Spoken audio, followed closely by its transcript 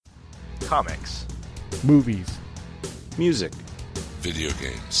Comics. Movies. Music. Video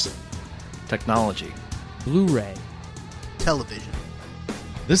games. Technology. Blu-ray. Television.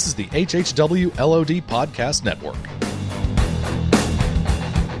 This is the HHW LOD Podcast Network.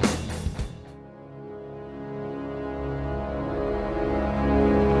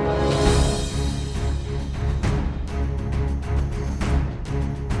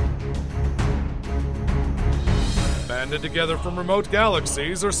 Banded together from remote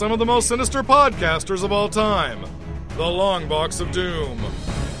galaxies are some of the most sinister podcasters of all time, the Long Box of Doom.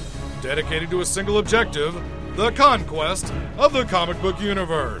 Dedicated to a single objective, the conquest of the comic book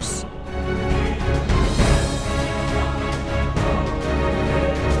universe.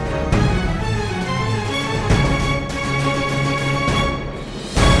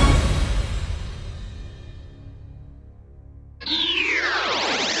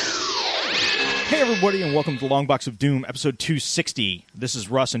 Hey everybody, and welcome to the Long Box of Doom, episode 260. This is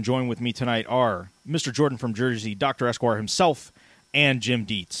Russ, and joined with me tonight are Mr. Jordan from Jersey, Dr. Esquire himself, and Jim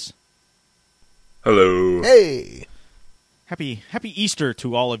Dietz. Hello. Hey! Happy Easter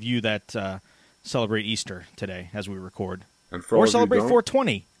to all of you that celebrate Easter today as we record. And for all Or of you celebrate don't,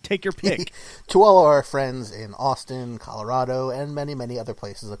 420. Take your pick. To all our friends in Austin, Colorado, and many, many other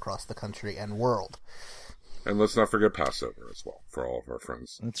places across the country and world. and let's not forget Passover as well for all of our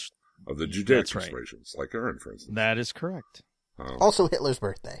friends That's of the Judaic That's right. persuasions, like Aaron, for instance. That is correct. Also Hitler's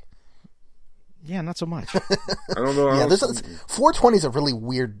birthday. Yeah, not so much. I don't know. Yeah, 420 is a really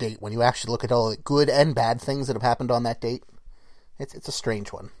weird date when you actually look at all the good and bad things that have happened on that date. It's a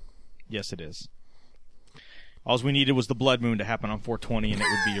strange one. Yes, it is. All we needed was the blood moon to happen on 420, and it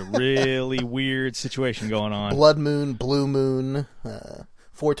would be a really weird situation going on. Blood moon, blue moon,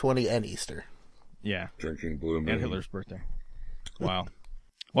 420, and Easter. Yeah. Drinking blue moon. And Hitler's birthday. Wow.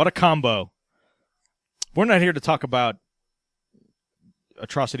 What a combo. We're not here to talk about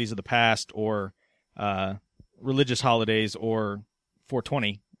atrocities of the past or religious holidays or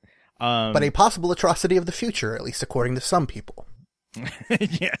 420. But a possible atrocity of the future, at least according to some people.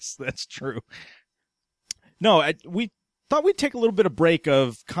 Yes, that's true. No, we thought we'd take a little bit of break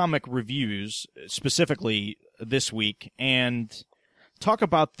of comic reviews, specifically this week, and talk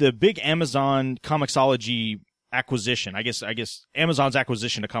about the big Amazon Comixology acquisition. I guess Amazon's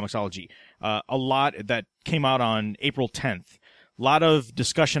acquisition of Comixology. A lot that came out on April 10th. A lot of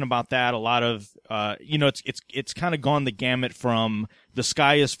discussion about that. A lot of it's kind of gone the gamut from the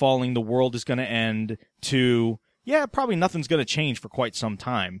sky is falling, the world is going to end, to probably nothing's going to change for quite some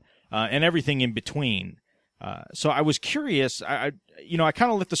time, and everything in between. So I was curious. I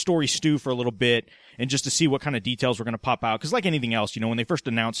kind of let the story stew for a little bit, and just to see what kind of details were going to pop out. Because like anything else, when they first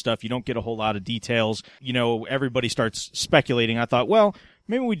announce stuff, you don't get a whole lot of details. Everybody starts speculating. I thought, well,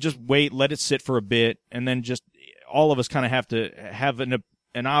 maybe we just wait, let it sit for a bit, and then just all of us kind of have to have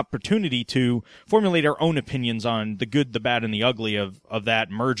an opportunity to formulate our own opinions on the good, the bad, and the ugly of that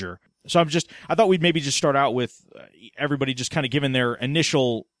merger. So I thought we'd maybe just start out with everybody just kind of giving their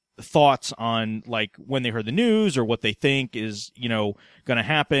initial thoughts on like when they heard the news or what they think is, going to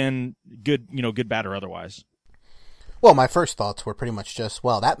happen, good, good, bad, or otherwise. Well, my first thoughts were pretty much just,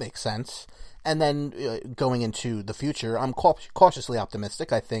 well, that makes sense. And then going into the future, I'm cautiously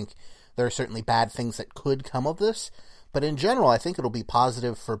optimistic. I think there are certainly bad things that could come of this. But in general, I think it'll be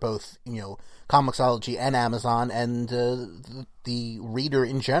positive for both, Comixology and Amazon and the reader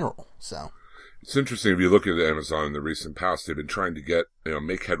in general. So It's interesting if you look at Amazon in the recent past, they've been trying to get,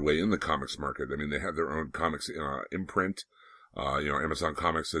 make headway in the comics market. I mean, they have their own comics imprint, Amazon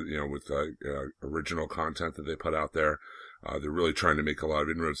Comics, with original content that they put out there. They're really trying to make a lot of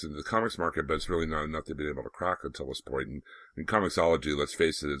inroads into the comics market, but it's really not enough they've been able to crack until this point. And Comixology, let's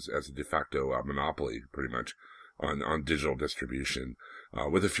face it, is as a de facto monopoly, pretty much, on digital distribution.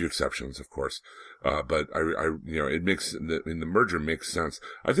 With a few exceptions, of course. But it makes, the merger makes sense.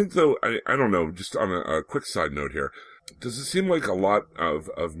 I think though, I don't know, just on a quick side note here, does it seem like a lot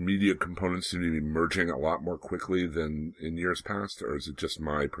of media components seem to be merging a lot more quickly than in years past, or is it just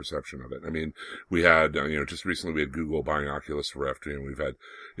my perception of it? I mean, we had, just recently we had Google buying Oculus Rift, and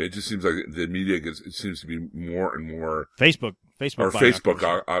it just seems like the media it seems to be more and more. Facebook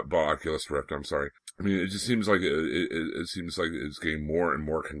bought Oculus Rift, I'm sorry. I mean, it just seems like it seems like it's getting more and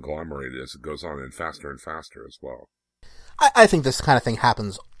more conglomerated as it goes on, and faster as well. I think this kind of thing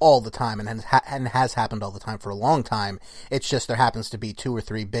happens all the time and has happened all the time for a long time. It's just there happens to be 2 or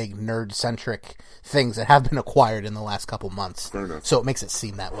 3 big nerd-centric things that have been acquired in the last couple months. Fair enough. So it makes it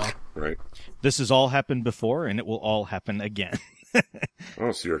seem that way. Right. This has all happened before, and it will all happen again.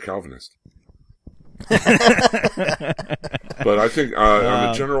 Oh, so you're a Calvinist. But I think, on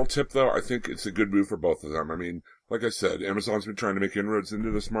a general tip, though, I think it's a good move for both of them. I mean, like I said, Amazon's been trying to make inroads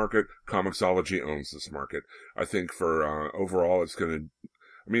into this market. Comixology owns this market. I think for overall, it's going to.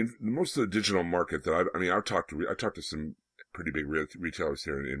 I mean, most of the digital market that I've talked to some pretty big retailers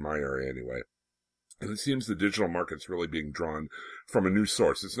here in my area anyway. And it seems the digital market's really being drawn from a new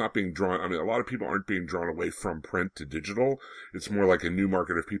source. It's not being drawn, I mean, a lot of people aren't being drawn away from print to digital. It's more like a new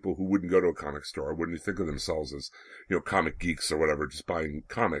market of people who wouldn't go to a comic store, wouldn't think of themselves as, comic geeks or whatever, just buying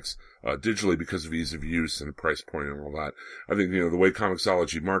comics, digitally because of ease of use and price point and all that. I think, the way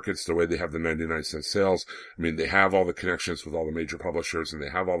Comixology markets, the way they have the 99-cent sales, I mean, they have all the connections with all the major publishers and they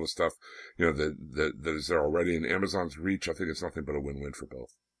have all the stuff, that is there already. And Amazon's reach, I think it's nothing but a win-win for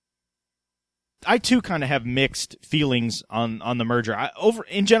both. I too kind of have mixed feelings on the merger.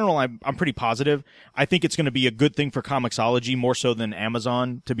 In general, I'm pretty positive. I think it's going to be a good thing for Comixology more so than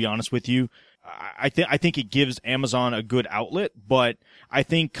Amazon, to be honest with you. I think it gives Amazon a good outlet, but I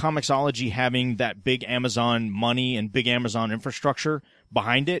think Comixology having that big Amazon money and big Amazon infrastructure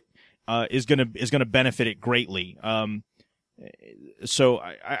behind it is going to benefit it greatly. So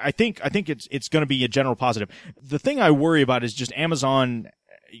I think it's going to be a general positive. The thing I worry about is just Amazon,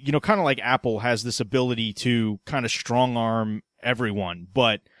 kind of like Apple has this ability to kind of strong arm everyone.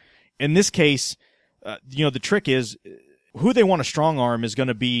 But in this case, the trick is who they want to strong arm is going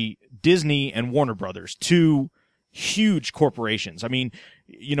to be Disney and Warner Brothers, two huge corporations. I mean,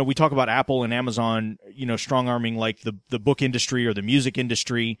 we talk about Apple and Amazon, strong arming like the book industry or the music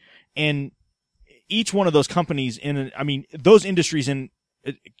industry, and each one of those companies those industries in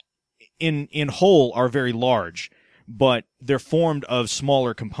whole are very large, but they're formed of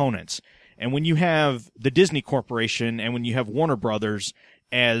smaller components. And when you have the Disney Corporation and when you have Warner Brothers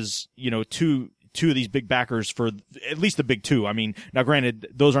as, two of these big backers for at least the big two. I mean, now granted,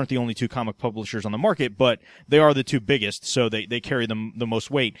 those aren't the only two comic publishers on the market, but they are the two biggest, so they carry the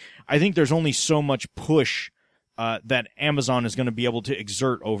most weight. I think there's only so much push that Amazon is going to be able to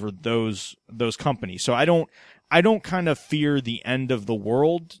exert over those companies. So I don't kind of fear the end of the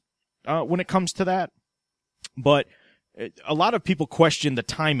world when it comes to that. But a lot of people question the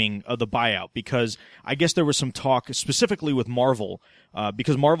timing of the buyout because I guess there was some talk specifically with Marvel,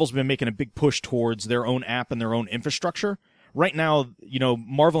 because Marvel's been making a big push towards their own app and their own infrastructure. Right now,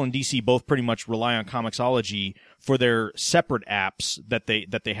 Marvel and DC both pretty much rely on Comixology for their separate apps that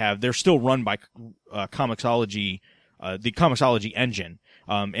they have. They're still run by Comixology, the Comixology engine.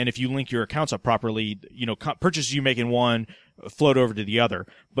 And if you link your accounts up properly, purchases you make in one float over to the other.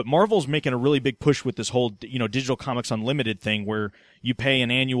 But Marvel's making a really big push with this whole, Digital Comics Unlimited thing where you pay an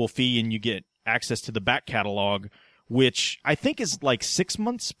annual fee and you get access to the back catalog, which I think is like 6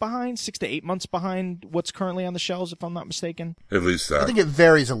 to 8 months behind what's currently on the shelves, if I'm not mistaken. At least that. I think it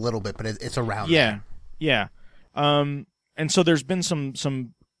varies a little bit, but it's around there. Yeah. And so there's been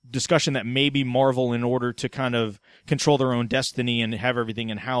some discussion that maybe Marvel, in order to kind of control their own destiny and have everything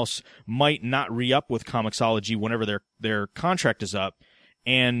in-house, might not re-up with Comixology whenever their contract is up.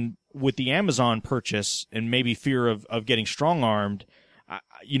 And with the Amazon purchase and maybe fear of getting strong-armed,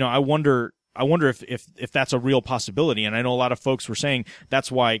 I wonder if that's a real possibility. And I know a lot of folks were saying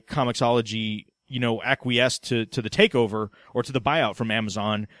that's why Comixology, acquiesced to the takeover or to the buyout from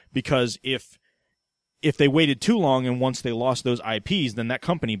Amazon, because if they waited too long and once they lost those IPs, then that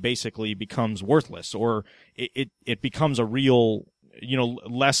company basically becomes worthless, or it becomes a real,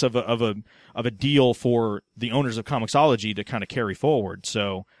 less of a deal for the owners of Comixology to kind of carry forward.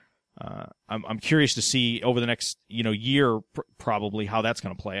 So, I'm curious to see over the next, year probably how that's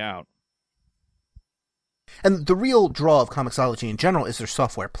going to play out. And the real draw of Comixology in general is their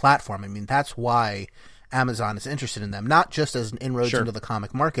software platform. I mean, that's why Amazon is interested in them, not just as an inroads into the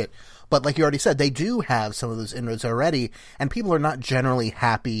comic market, but like you already said, they do have some of those inroads already, and people are not generally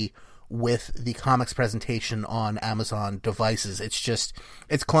happy with the comics presentation on Amazon devices. It's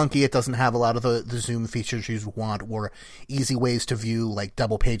clunky. It doesn't have a lot of the zoom features you want or easy ways to view, like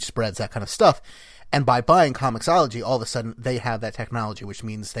double page spreads, that kind of stuff. And by buying Comixology, all of a sudden they have that technology, which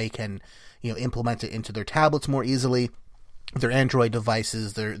means they can, implement it into their tablets more easily, their Android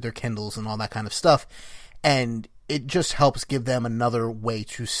devices, their Kindles and all that kind of stuff. And it just helps give them another way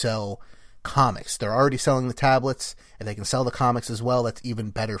to sell comics. They're already selling the tablets, and they can sell the comics as well. That's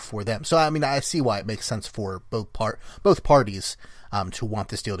even better for them. So, I mean, I see why it makes sense for both parties to want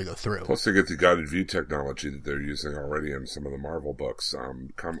this deal to go through. Plus, they get the guided view technology that they're using already in some of the Marvel books.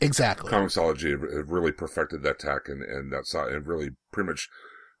 Exactly. Comixology have really perfected that tech, and that's really pretty much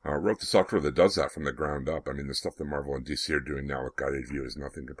wrote the software that does that from the ground up. I mean, the stuff that Marvel and DC are doing now with guided view is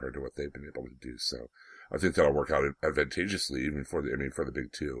nothing compared to what they've been able to do. So I think that'll work out advantageously even for the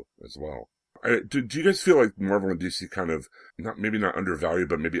big two as well. Do you guys feel like Marvel and DC kind of maybe not undervalue,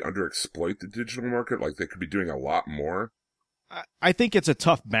 but maybe underexploit the digital market? Like they could be doing a lot more? I think it's a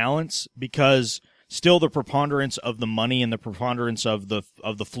tough balance because still the preponderance of the money and the preponderance of the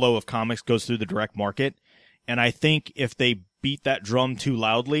flow of comics goes through the direct market. And I think if they beat that drum too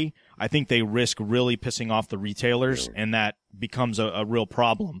loudly, I think they risk really pissing off the retailers, and that becomes a real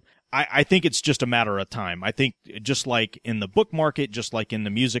problem. I think it's just a matter of time. I think just like in the book market, just like in the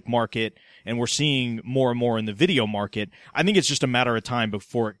music market, and we're seeing more and more in the video market, I think it's just a matter of time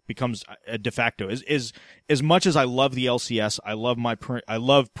before it becomes a de facto. As much as I love the LCS, I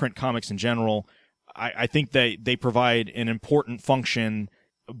love print comics in general, I think they provide an important function,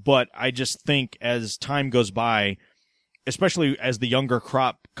 but I just think as time goes by, especially as the younger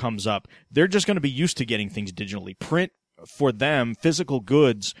crop comes up, they're just going to be used to getting things digitally. Print, for them, physical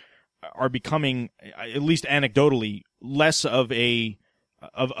goods are becoming, at least anecdotally, less of a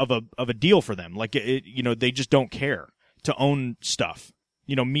deal for them. Like they just don't care to own stuff.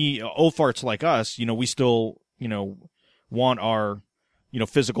 Old farts like us, we still want our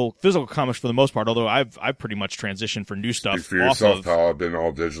physical comics for the most part. Although I've pretty much transitioned for new stuff. Speak for yourself, pal. I've been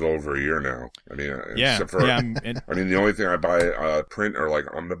all digital over a year now. I mean, the only thing I buy print or like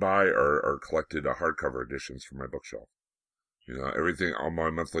Omnibuy are collected hardcover editions for my bookshelf. Everything, all my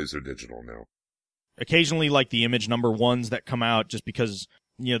monthlies are digital now. Occasionally, like the Image #1s that come out, just because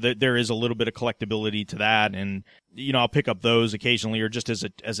there is a little bit of collectability to that, and I'll pick up those occasionally, or just as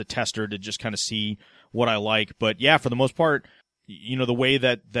a tester to just kind of see what I like. But yeah, for the most part, the way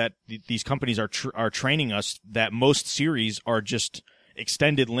that these companies are training us, that most series are just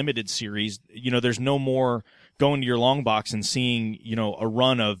extended limited series. There's no more going to your long box and seeing a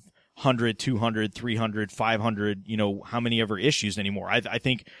run of 100, 200, 300, 500, how many ever issues anymore. I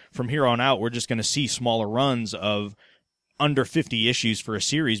think from here on out, we're just going to see smaller runs of under 50 issues for a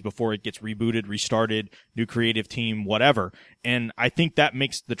series before it gets rebooted, restarted, new creative team, whatever. And I think that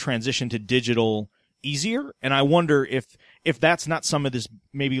makes the transition to digital easier. And I wonder if that's not some of this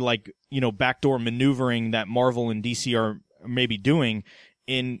maybe like, backdoor maneuvering that Marvel and DC are maybe doing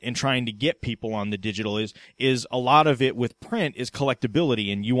in trying to get people on the digital is a lot of it with print is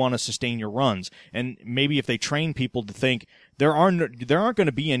collectability, and you want to sustain your runs. And maybe if they train people to think there aren't going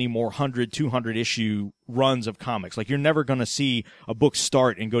to be any more 100, 200 issue runs of comics. Like you're never going to see a book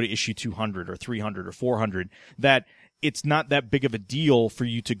start and go to issue 200 or 300 or 400, that it's not that big of a deal for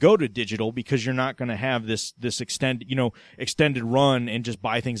you to go to digital because you're not going to have this extended run and just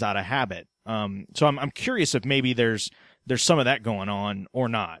buy things out of habit. So I'm curious if maybe there's some of that going on or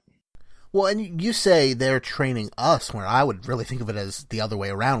not. Well, and you say they're training us, where I would really think of it as the other way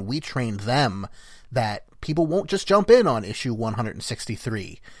around. We trained them that people won't just jump in on issue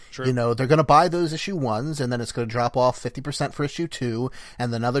 163. Sure. They're going to buy those issue 1s, and then it's going to drop off 50% for issue 2,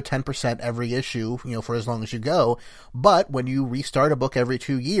 and another 10% every issue, for as long as you go. But when you restart a book every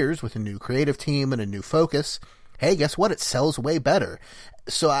 2 years with a new creative team and a new focus, hey, guess what? It sells way better.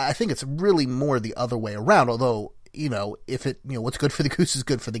 So I think it's really more the other way around, although if it, what's good for the goose is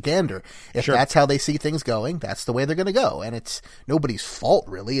good for the gander. If Sure. That's how they see things going, that's the way they're going to go. And it's nobody's fault,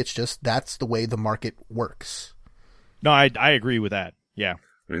 really. It's just that's the way the market works. No, I agree with that. Yeah.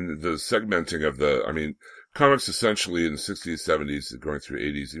 I mean, the segmenting of comics essentially in the 60s, 70s, going through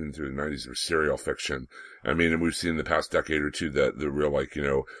 80s, even through the 90s were serial fiction. I mean, and we've seen in the past decade or two that the real,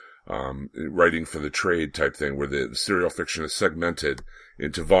 writing for the trade type thing where the serial fiction is segmented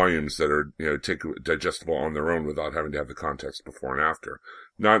into volumes that are, digestible on their own without having to have the context before and after.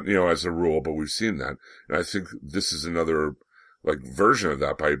 Not, as a rule, but we've seen that. And I think this is another, version of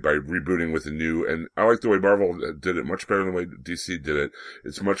that by rebooting with a new, and I like the way Marvel did it much better than the way DC did it.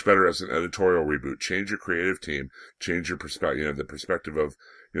 It's much better as an editorial reboot. Change your creative team, change your perspective, the perspective of,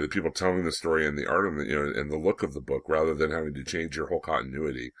 the people telling the story and the art of the, and the look of the book rather than having to change your whole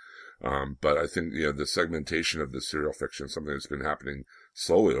continuity. But I think, the segmentation of the serial fiction is something that's been happening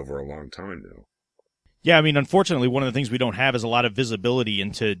slowly over a long time now. Yeah, I mean, unfortunately, one of the things we don't have is a lot of visibility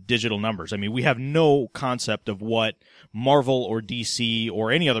into digital numbers. I mean, we have no concept of what Marvel or DC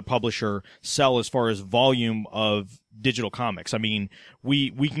or any other publisher sell as far as volume of digital comics. I mean, we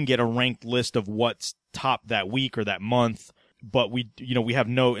can get a ranked list of what's top that week or that month, but we have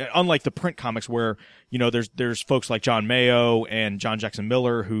no, unlike the print comics where, there's folks like John Mayo and John Jackson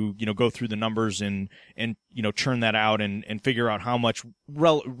Miller who, go through the numbers and churn that out and figure out how much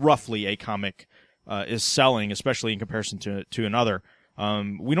roughly a comic is selling, especially in comparison to another.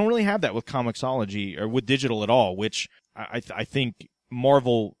 We don't really have that with Comixology or with digital at all, which I think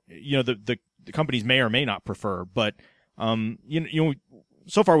Marvel, the companies may or may not prefer. But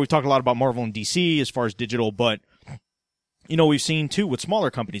so far we've talked a lot about Marvel and DC as far as digital, but we've seen too with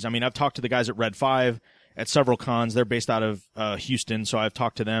smaller companies. I mean, I've talked to the guys at Red 5 at several cons. They're based out of Houston, so I've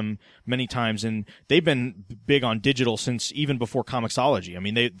talked to them many times, and they've been big on digital since even before Comixology. I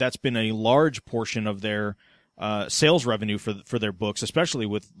mean, that's been a large portion of their sales revenue for their books, especially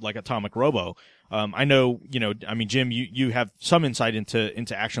with like Atomic Robo. I know, I mean, Jim, you have some insight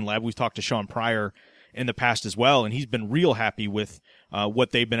into Action Lab. We've talked to Sean Pryor in the past as well, and he's been real happy with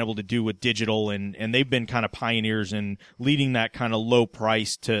what they've been able to do with digital, and they've been kind of pioneers in leading that kind of low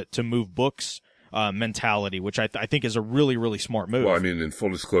price to move books mentality, which I think is a really, really smart move. Well, I mean, in full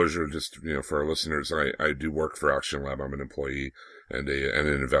disclosure, just, for our listeners, I do work for Action Lab. I'm an employee and an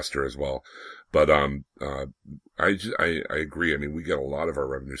investor as well. But, I agree. I mean, we get a lot of our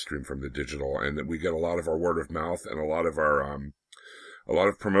revenue stream from the digital, and we get a lot of our word of mouth and a lot of our, a lot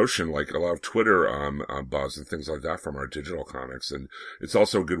of promotion, like a lot of Twitter, buzz and things like that from our digital comics. And it's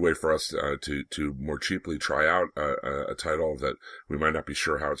also a good way for us, to more cheaply try out a title that we might not be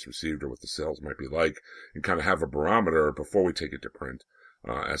sure how it's received or what the sales might be like, and kind of have a barometer before we take it to print,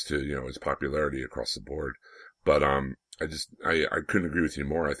 as to, its popularity across the board. But, I couldn't agree with you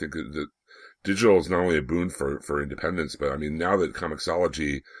more. I think that digital is not only a boon for independence, but I mean, now that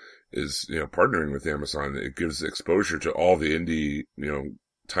Comixology is, partnering with Amazon, it gives exposure to all the indie,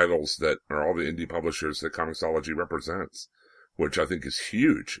 titles that are all the indie publishers that Comixology represents, which I think is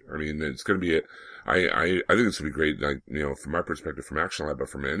huge. I mean, it's going to be I think it's going to be great, from my perspective, from Action Lab, but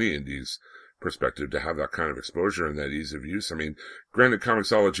from any indies perspective, to have that kind of exposure and that ease of use. I mean, granted,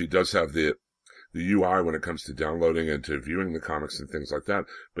 Comixology does have the UI when it comes to downloading and to viewing the comics and things like that.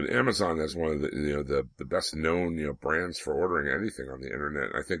 But Amazon has one of the best known, brands for ordering anything on the internet.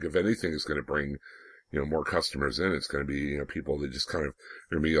 I think if anything is going to bring, more customers in, it's going to be, people that just kind of,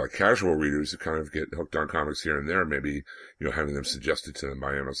 going to be like casual readers who kind of get hooked on comics here and there, maybe, having them suggested to them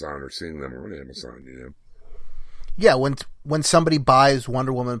by Amazon or seeing them on Amazon, Yeah, when somebody buys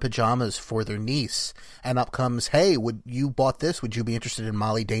Wonder Woman pajamas for their niece, and up comes, hey, would you bought this? Would you be interested in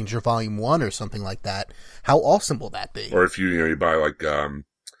Molly Danger Volume 1 or something like that? How awesome will that be? Or if you buy like,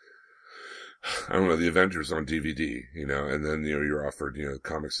 I don't know, the Avengers on DVD, and then, you're offered,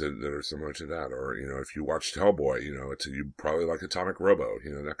 comics that are similar to that. Or, if you watched Hellboy, you probably like Atomic Robo,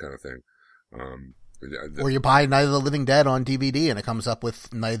 that kind of thing. Or you buy Night of the Living Dead on DVD, and it comes up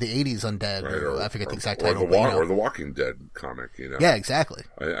with Night of the 80s Undead. Right, or I forget the exact title. Or the Walking Dead comic, Yeah, exactly.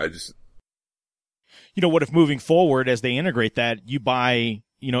 I just... what if moving forward, as they integrate that, you buy,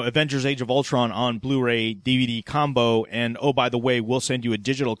 Avengers Age of Ultron on Blu-ray DVD combo, and, oh, by the way, we'll send you a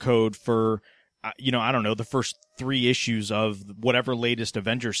digital code for, I don't know, the first 3 issues of whatever latest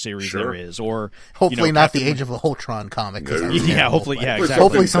Avengers series there is, or... Hopefully not the Age of Ultron comic. Yeah, hopefully, yeah, exactly.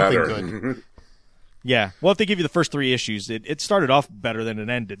 Hopefully something good. Yeah, well, if they give you the first 3 issues, it started off better than it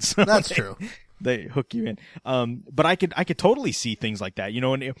ended. So that's true. They hook you in. But I could totally see things like that.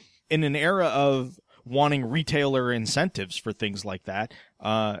 In an era of wanting retailer incentives for things like that,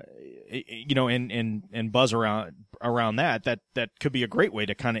 and buzz around that could be a great way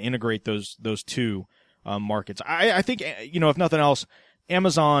to kind of integrate those 2 markets. I think, if nothing else,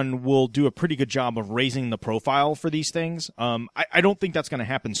 Amazon will do a pretty good job of raising the profile for these things. I don't think that's going to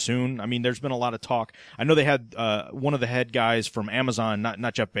happen soon. I mean, there's been a lot of talk. I know they had one of the head guys from Amazon,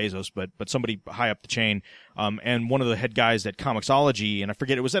 not Jeff Bezos, but somebody high up the chain, and one of the head guys at Comixology, and I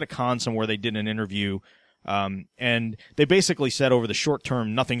forget, it was at a con somewhere they did an interview, and they basically said over the short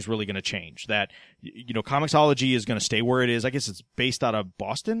term, nothing's really going to change. That, Comixology is going to stay where it is. I guess it's based out of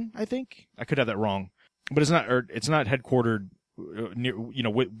Boston, I think. I could have that wrong, but it's not headquartered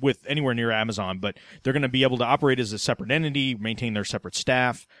with anywhere near Amazon, but they're going to be able to operate as a separate entity, maintain their separate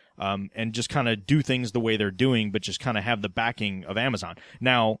staff, and just kind of do things the way they're doing, but just kind of have the backing of Amazon.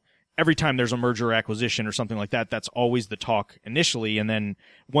 Now, every time there's a merger or acquisition or something like that, that's always the talk initially, and then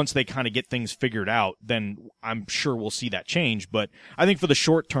once they kind of get things figured out, then I'm sure we'll see that change. But I think for the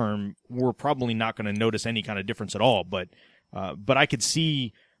short term, we're probably not going to notice any kind of difference at all. But I could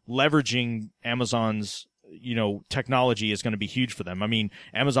see leveraging Amazon's technology is going to be huge for them. I mean,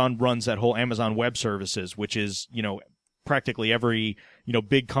 Amazon runs that whole Amazon Web Services, which is, practically every,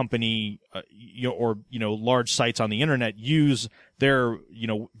 big company, or large sites on the internet use their,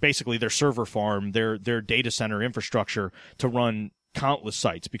 basically their server farm, their data center infrastructure to run countless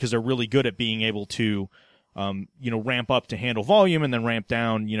sites, because they're really good at being able to, ramp up to handle volume and then ramp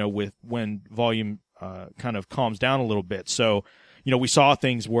down, with when volume, kind of calms down a little bit. So, we saw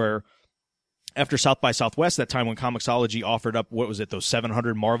things where, after South by Southwest, that time when Comixology offered up, what was it, those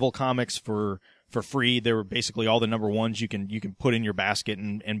 700 Marvel comics for for free. They were basically all the number ones you can put in your basket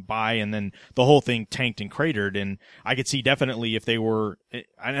and buy, and then the whole thing tanked and cratered. And I could see definitely if they were,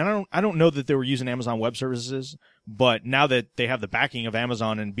 I don't know that they were using Amazon Web Services, but now that they have the backing of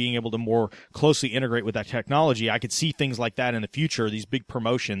Amazon and being able to more closely integrate with that technology, I could see things like that in the future, these big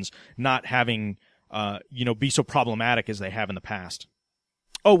promotions not having, be so problematic as they have in the past.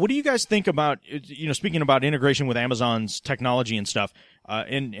 Oh, what do you guys think about, speaking about integration with Amazon's technology and stuff,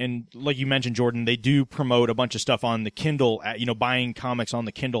 and like you mentioned, Jordan, they do promote a bunch of stuff on the Kindle, buying comics on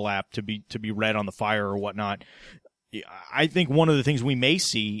the Kindle app to be read on the Fire or whatnot. I think one of the things we may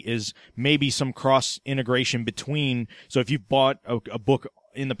see is maybe some cross integration between, so if you've bought a book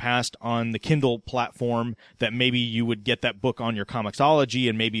in the past on the Kindle platform, that maybe you would get that book on your Comixology,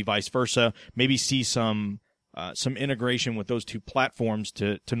 and maybe vice versa, maybe see some integration with those two platforms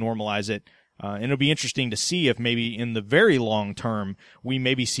to normalize it. And it'll be interesting to see if maybe in the very long term, we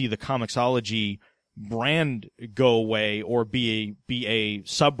maybe see the Comixology brand go away or be a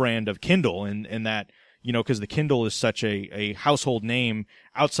sub-brand of Kindle, and that, because the Kindle is such a household name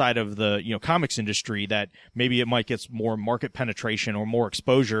outside of the, comics industry, that maybe it might get more market penetration or more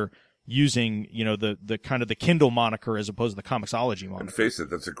exposure using, the kind of the Kindle moniker as opposed to the Comixology moniker. And face it,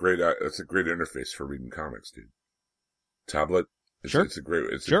 that's a great interface for reading comics, dude. Tablet, it's a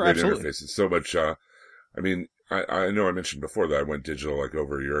great absolutely. interface. It's so much. I know I mentioned before that I went digital like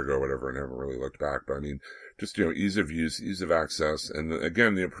over a year ago, or whatever, and haven't really looked back. But I mean, just ease of use, ease of access, and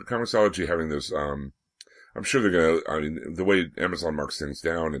again, Comixology having those. I'm sure they're gonna. I mean, the way Amazon marks things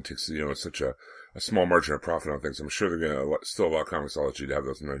down and takes such a small margin of profit on things, I'm sure they're gonna still allow Comixology to have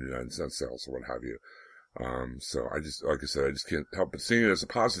those 99-cent sales or what have you. So I just, like I said, I just can't help but seeing it as a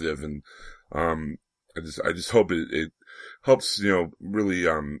positive, and I just hope it helps, really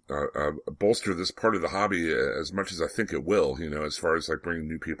bolster this part of the hobby as much as I think it will, as far as like bringing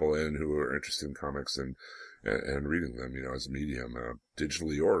new people in who are interested in comics and reading them, as a medium,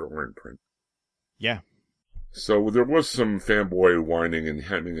 digitally or in print. Yeah. So there was some fanboy whining and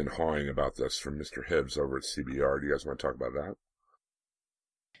hemming and hawing about this from Mr. Hibbs over at CBR. Do you guys want to talk about that?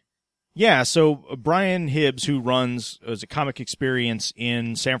 Yeah, so Brian Hibbs, who runs a comic experience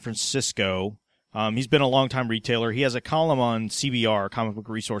in San Francisco, he's been a longtime retailer. He has a column on CBR, Comic Book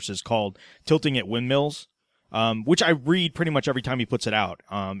Resources, called Tilting at Windmills, which I read pretty much every time he puts it out.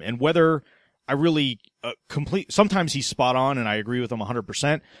 And whether I really sometimes he's spot on and I agree with him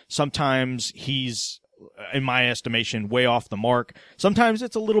 100%. Sometimes he's, in my estimation, way off the mark. Sometimes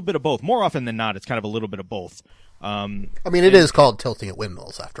it's a little bit of both. More often than not, it's kind of a little bit of both. It is called Tilting at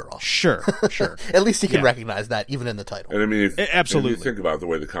Windmills, after all. Sure. At least you can recognize that, even in the title. And I mean, absolutely. If you think about the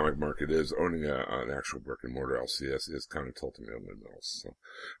way the comic market is, owning an actual brick and mortar LCS is kind of tilting at windmills. So.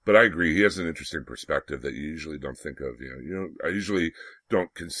 But I agree, he has an interesting perspective that you usually don't think of. I usually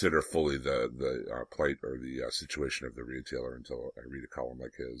don't consider fully the plight or the situation of the retailer until I read a column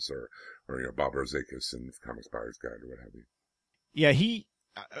like his or Bob Rozakis in Comics Buyer's Guide or what have you. Yeah, he,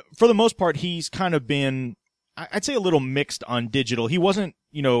 for the most part, he's kind of been, I'd say, a little mixed on digital. He wasn't,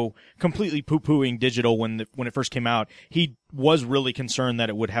 completely poo-pooing digital when it first came out. He was really concerned that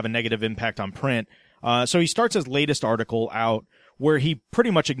it would have a negative impact on print. So he starts his latest article out where he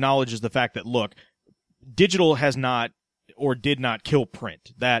pretty much acknowledges the fact that, look, digital has not or did not kill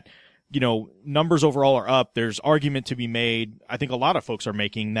print. That, numbers overall are up. There's argument to be made. I think a lot of folks are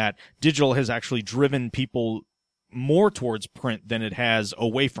making that digital has actually driven people more towards print than it has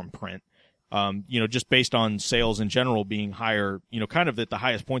away from print. Just based on sales in general being higher, kind of at the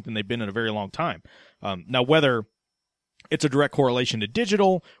highest point than they've been in a very long time. Now, whether it's a direct correlation to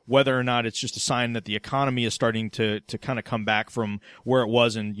digital, whether or not it's just a sign that the economy is starting to kind of come back from where it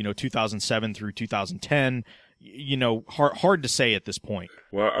was in, 2007 through 2010, hard to say at this point.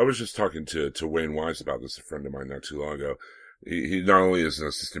 Well, I was just talking to Wayne Wise about this, a friend of mine, not too long ago. He not only is an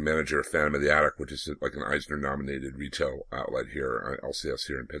assistant manager of Phantom of the Attic, which is like an Eisner-nominated retail outlet here, LCS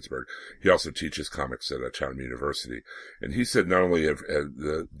here in Pittsburgh. He also teaches comics at Chatham University, and he said not only have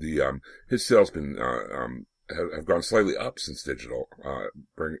his sales been have gone slightly up since digital.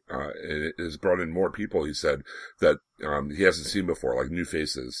 It has brought in more people. He said that he hasn't seen before, like new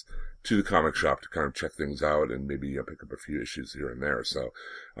faces, to the comic shop to kind of check things out and maybe pick up a few issues here and there. So,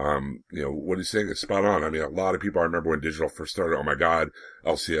 what he's saying is spot on. I mean, a lot of people, I remember when digital first started, oh my God,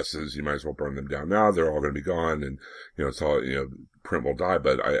 LCSs, you might as well burn them down now. They're all going to be gone. And, it's all, print will die.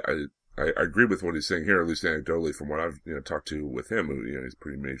 But I agree with what he's saying here, at least anecdotally from what I've, talked to with him, who, he's a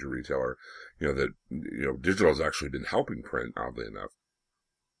pretty major retailer, that, digital has actually been helping print, oddly enough.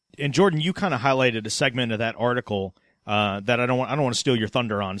 And Jordan, you kind of highlighted a segment of that article that I don't want to steal your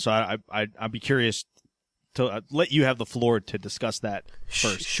thunder on. So I'd be curious let you have the floor to discuss that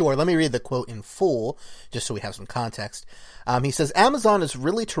first. Sure. Let me read the quote in full, just so we have some context. He says, Amazon is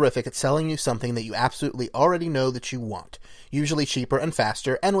really terrific at selling you something that you absolutely already know that you want, usually cheaper and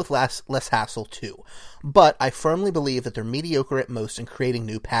faster, and with less hassle too. But I firmly believe that they're mediocre at most in creating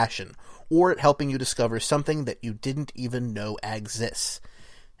new passion, or at helping you discover something that you didn't even know exists.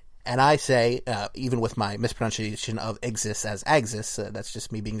 And I say, even with my mispronunciation of exists as Axis, that's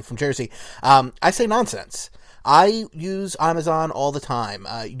just me being from Jersey, I say nonsense. I use Amazon all the time,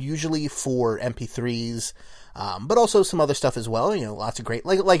 usually for MP3s, but also some other stuff as well. You know, lots of great,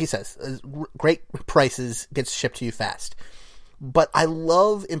 like he says, great prices, gets shipped to you fast. But I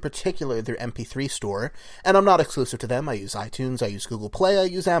love, in particular, their MP3 store, and I'm not exclusive to them. I use iTunes, I use Google Play, I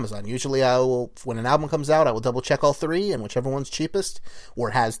use Amazon. Usually I will, when an album comes out, I will double check all three, and whichever one's cheapest, or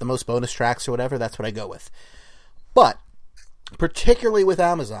has the most bonus tracks or whatever, that's what I go with. But, particularly with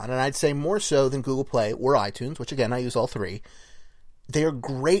Amazon, and I'd say more so than Google Play or iTunes, which again, I use all three, they're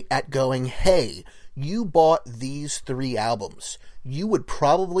great at going, hey, you bought these 3 albums. You would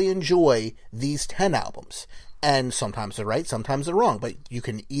probably enjoy these 10 albums. And sometimes they're right, sometimes they're wrong, but you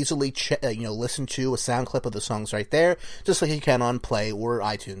can easily listen to a sound clip of the songs right there, just like you can on Play or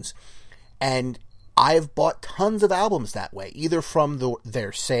iTunes. And I've bought tons of albums that way, either from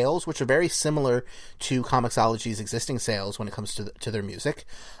their sales, which are very similar to Comixology's existing sales when it comes to their music,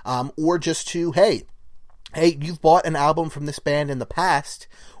 or just to, hey, you've bought an album from this band in the past,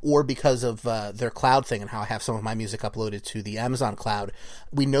 or because of their cloud thing and how I have some of my music uploaded to the Amazon cloud,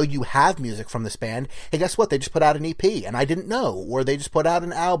 we know you have music from this band. Hey, guess what? They just put out an EP, and I didn't know. Or they just put out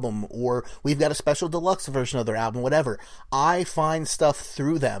an album, or we've got a special deluxe version of their album, whatever. I find stuff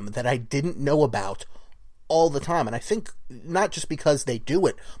through them that I didn't know about all the time. And I think not just because they do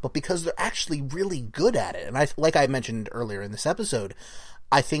it, but because they're actually really good at it. And like I mentioned earlier in this episode,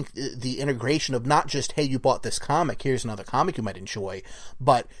 I think the integration of not just, hey, you bought this comic, here's another comic you might enjoy,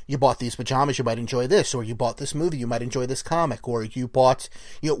 but you bought these pajamas, you might enjoy this, or you bought this movie, you might enjoy this comic, or you bought,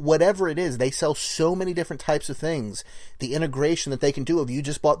 whatever it is. They sell so many different types of things. The integration that they can do of, you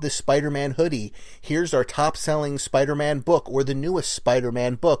just bought this Spider-Man hoodie, here's our top-selling Spider-Man book, or the newest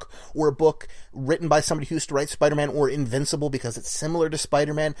Spider-Man book, or a book written by somebody who used to write Spider-Man, or Invincible because it's similar to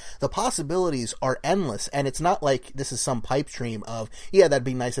Spider-Man. The possibilities are endless, and it's not like this is some pipe dream of, yeah, that'd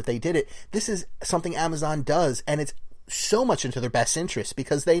be nice if they did it. This is something Amazon does, and it's so much into their best interest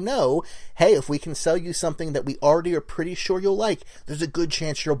because they know, hey, if we can sell you something that we already are pretty sure you'll like, there's a good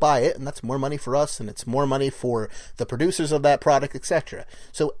chance you'll buy it, and that's more money for us, and it's more money for the producers of that product, etc.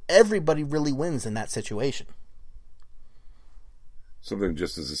 So everybody really wins in that situation. Something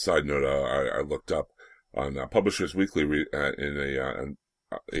just as a side note, I looked up on Publishers Weekly in a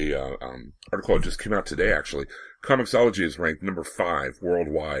article that just came out today, actually. Comixology is ranked number 5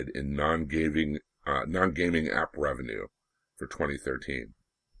 worldwide in non-gaming app revenue for 2013.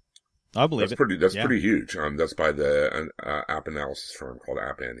 I believe that's pretty huge. That's by the app analysis firm called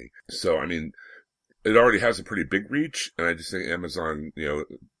App Annie. So, I mean, it already has a pretty big reach, and I just think Amazon,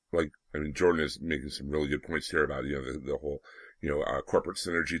 Jordan is making some really good points here about, the whole, corporate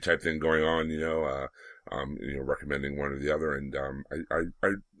synergy type thing going on, recommending one or the other. And,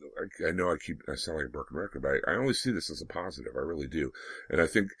 I know I sound like a broken record, but I only see this as a positive. I really do. And I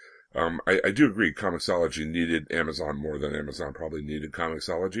think, I do agree Comixology needed Amazon more than Amazon probably needed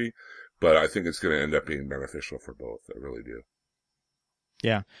Comixology, but I think it's going to end up being beneficial for both. I really do.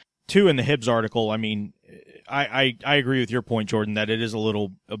 Yeah. 2, in the Hibbs article, I mean, I agree with your point, Jordan, that it is a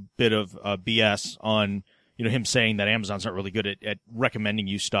bit of BS on, him saying that Amazon's not really good at recommending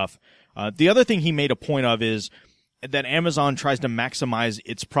you stuff. The other thing he made a point of is that Amazon tries to maximize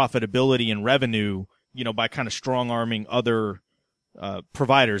its profitability and revenue, by kind of strong-arming other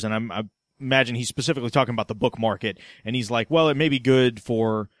providers. And I imagine he's specifically talking about the book market. And he's like, well, it may be good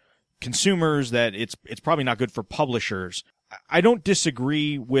for consumers, that it's probably not good for publishers. I don't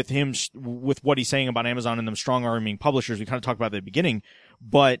disagree with him, with what he's saying about Amazon and them strong-arming publishers. We kind of talked about that at the beginning.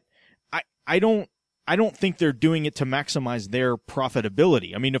 But I don't think they're doing it to maximize their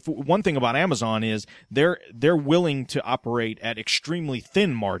profitability. I mean, if one thing about Amazon is they're willing to operate at extremely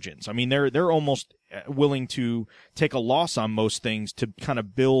thin margins. I mean, they're almost willing to take a loss on most things to kind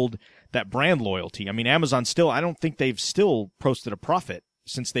of build that brand loyalty. I mean, Amazon I don't think they've still posted a profit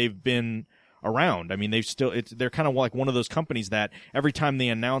since they've been around. I mean, they're kind of like one of those companies that every time they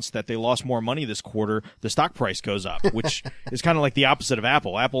announce that they lost more money this quarter, the stock price goes up, which is kind of like the opposite of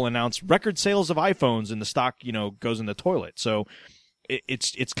Apple. Apple announced record sales of iPhones and the stock, goes in the toilet. So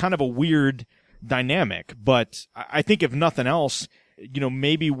it's kind of a weird dynamic, but I think if nothing else,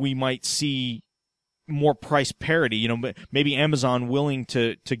 maybe we might see more price parity. You know, maybe Amazon willing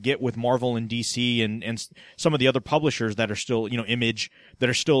to get with Marvel and DC and some of the other publishers that are still, you know, Image, that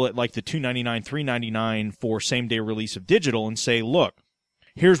are still at like the $2.99, $3.99 for same day release of digital, and say, look,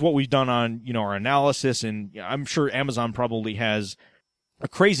 here's what we've done on, you know, our analysis. And I'm sure Amazon probably has a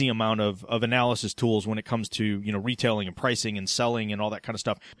crazy amount of analysis tools when it comes to, you know, retailing and pricing and selling and all that kind of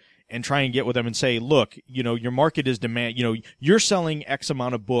stuff, and try and get with them and say, look, you know, your market is demand, you know, you're selling X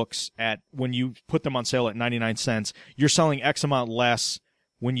amount of books at, when you put them on sale at 99 cents, you're selling X amount less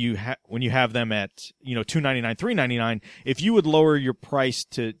when you have them at, you know, $2.99, $3.99. If you would lower your price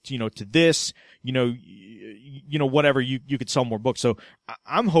to you know, to this, you know, whatever, you could sell more books. So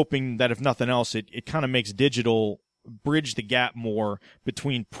I'm hoping that if nothing else, it kind of makes digital bridge the gap more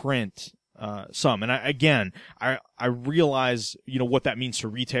between print some. And I realize, you know, what that means to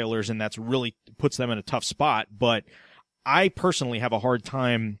retailers, and that's really puts them in a tough spot. But I personally have a hard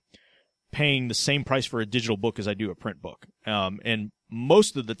time paying the same price for a digital book as I do a print book. And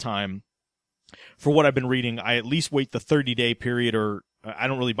most of the time, for what I've been reading, I at least wait the 30-day period, or I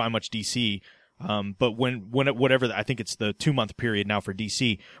don't really buy much DC. But whatever, I think it's the 2-month period now for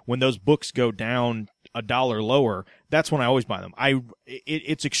DC, when those books go down $1 lower, that's when I always buy them.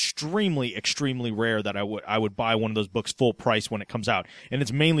 It's extremely, extremely rare that I would buy one of those books full price when it comes out. And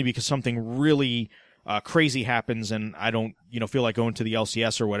it's mainly because something really crazy happens and I don't, you know, feel like going to the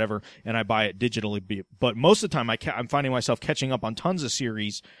LCS or whatever, and I buy it digitally. But most of the time I'm finding myself catching up on tons of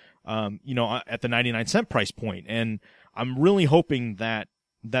series, you know, at the 99 cent price point. And I'm really hoping that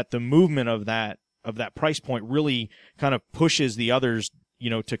the movement of that price point really kind of pushes the others, you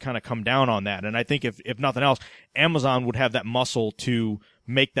know, to kind of come down on that. And I think if nothing else, Amazon would have that muscle to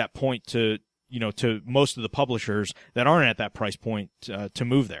make that point to, you know, to most of the publishers that aren't at that price point to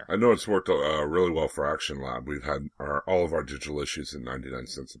move there. I know it's worked really well for Action Lab. We've had all of our digital issues at 99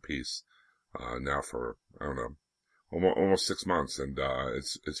 cents a piece now for, I don't know, almost 6 months, and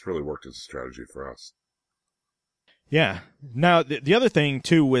it's really worked as a strategy for us. Yeah. Now, the other thing,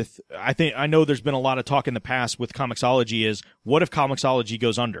 too, with, I know there's been a lot of talk in the past with Comixology is, what if Comixology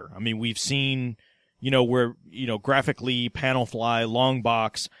goes under? I mean, we've seen, you know, where, you know, Graphically, Panelfly,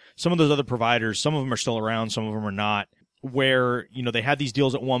 Longbox, some of those other providers, some of them are still around, some of them are not, where, you know, they had these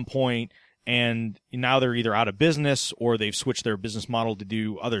deals at one point, and now they're either out of business or they've switched their business model to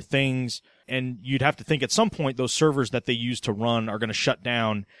do other things. And you'd have to think at some point those servers that they use to run are going to shut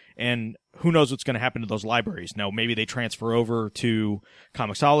down, and who knows what's going to happen to those libraries. Now, maybe they transfer over to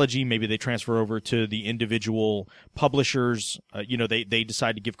Comixology, maybe they transfer over to the individual publishers. You know, they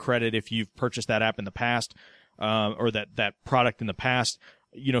decide to give credit if you've purchased that app in the past, or that product in the past.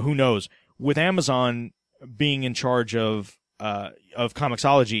 You know, who knows? With Amazon being in charge of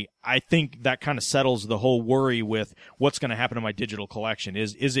Comixology, I think that kind of settles the whole worry with what's going to happen to my digital collection.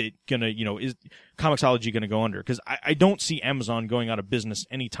 Is it going to, you know, is Comixology going to go under? Because I don't see Amazon going out of business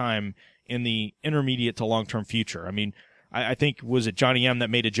anytime in the intermediate to long-term future. I mean, I think, was it Johnny M that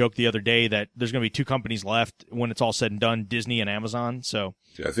made a joke the other day that there's going to be 2 companies left when it's all said and done, Disney and Amazon. So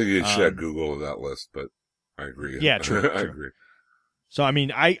yeah, I think you should Google that list, but I agree. Yeah, true. I agree. So, I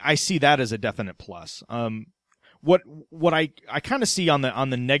mean, I see that as a definite plus. What I kind of see on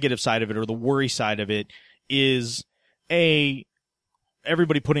the negative side of it, or the worry side of it, is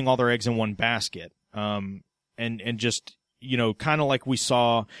everybody putting all their eggs in one basket, and just, you know, kind of like we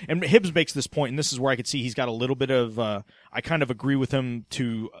saw, and Hibbs makes this point, and this is where I could see he's got a little bit of, I kind of agree with him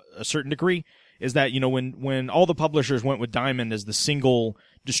to a certain degree, is that, you know, when all the publishers went with Diamond as the single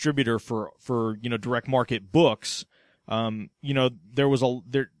distributor for you know, direct market books, you know, there's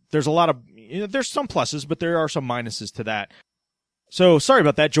a lot of, you know, there's some pluses, but there are some minuses to that. So sorry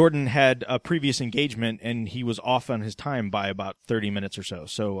about that. Jordan had a previous engagement and he was off on his time by about 30 minutes or so.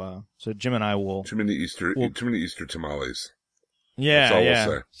 So Jim and I will. Too many Easter tamales. Yeah. That's all yeah.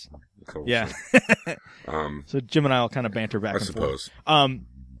 we'll say. That's all we'll Yeah. say. So Jim and I will kind of banter back I and suppose. forth.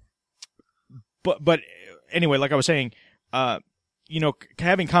 But anyway, like I was saying, you know,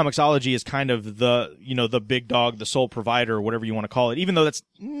 having Comixology is kind of the, you know, the big dog, the sole provider, or whatever you want to call it, even though that's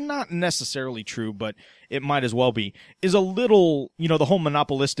not necessarily true, but it might as well be, is a little, you know, the whole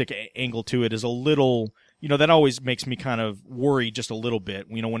monopolistic angle to it is a little, you know, that always makes me kind of worry just a little bit,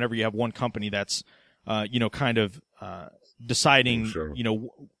 you know, whenever you have one company that's, you know, kind of, deciding, Sure. you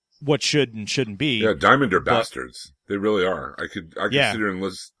know, what should and shouldn't be. Yeah, Diamond are bastards. They really are. I could Yeah. sit here and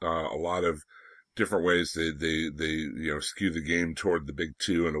list a lot of different ways they you know, skew the game toward the big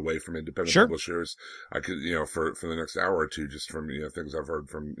 2 and away from independent Sure. publishers. I could, you know, for the next hour or two, just from, you know, things I've heard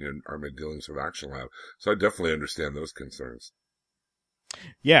from, you know, our dealings with Action Lab. So I definitely understand those concerns.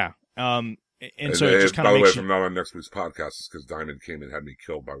 Yeah. And so they, it just kind by of the way, makes if I'm not on next week's podcast, it's because Diamond came and had me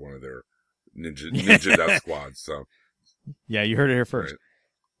killed by one of their Ninja Death Squad. So yeah, you heard it here first. Right.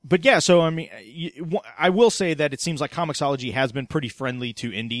 But yeah, so I mean, I will say that it seems like Comixology has been pretty friendly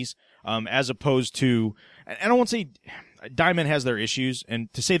to indies, as opposed to, I don't want to say Diamond has their issues,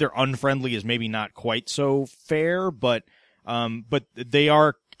 and to say they're unfriendly is maybe not quite so fair, but they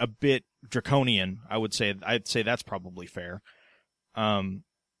are a bit draconian. I'd say that's probably fair. On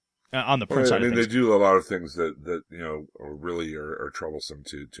the print side I mean, of things. they do a lot of things that really are troublesome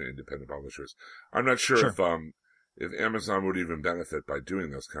to independent publishers. I'm not sure if Amazon would even benefit by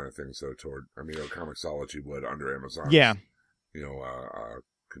doing those kind of things, though. Or Comixology would under Amazon's,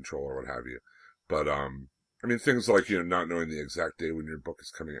 control or what have you. But I mean, things like not knowing the exact day when your book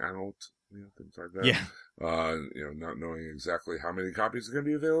is coming out, things like that. Yeah. Not knowing exactly how many copies are going to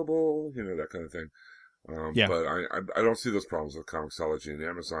be available, that kind of thing. But I don't see those problems with Comixology and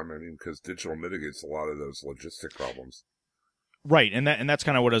Amazon. I mean, because digital mitigates a lot of those logistic problems. Right, and that's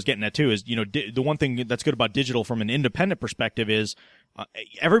kind of what I was getting at too. Is the one thing that's good about digital from an independent perspective is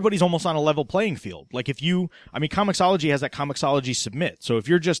everybody's almost on a level playing field. Like Comixology has that Comixology Submit. So if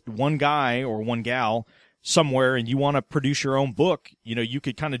you're just one guy or one gal somewhere and you want to produce your own book, you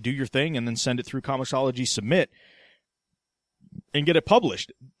could kind of do your thing and then send it through Comixology Submit and get it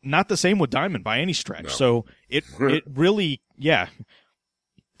published. Not the same with Diamond by any stretch. No. So it really,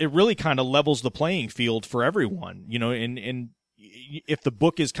 it really kind of levels the playing field for everyone, and if the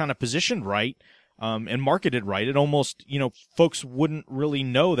book is kind of positioned right, and marketed right, it almost, folks wouldn't really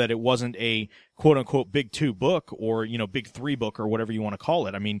know that it wasn't a quote unquote big 2 book or, big 3 book or whatever you want to call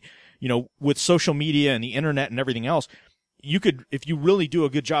it. I mean, with social media and the internet and everything else, you could, if you really do a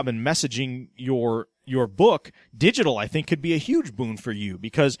good job in messaging your book, digital, I think, could be a huge boon for you,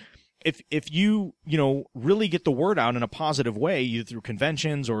 because if you really get the word out in a positive way, either through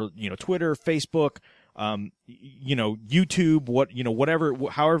conventions or, Twitter, Facebook, YouTube, whatever,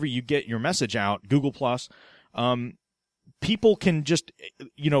 however you get your message out, Google Plus, people can just,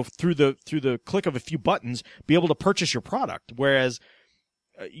 through the click of a few buttons, be able to purchase your product. Whereas,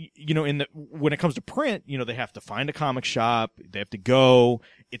 when it comes to print, they have to find a comic shop, they have to go.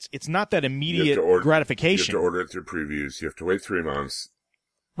 It's not that immediate gratification. You have to order it through previews. You have to wait 3 months.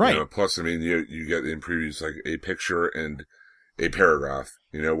 Right. Plus, I mean, you get in previews like a picture and a paragraph,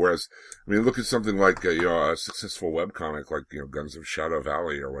 whereas, I mean, look at something like, a successful webcomic like, Guns of Shadow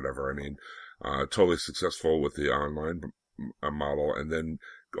Valley or whatever. I mean, totally successful with the online model, and then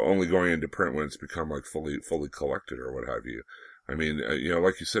only going into print when it's become like fully collected or what have you. I mean,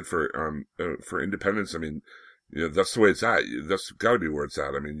 like you said, for independents, I mean, that's the way it's at. That's gotta be where it's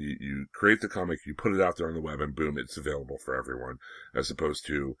at. I mean, you create the comic, you put it out there on the web, and boom, it's available for everyone, as opposed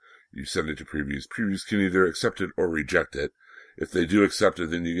to you send it to previews. Previews can either accept it or reject it. If they do accept it,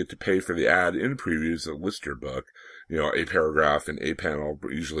 then you get to pay for the ad in previews that list your book, a paragraph and a panel,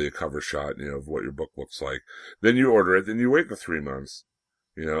 usually a cover shot, of what your book looks like. Then you order it, then you wait the 3 months,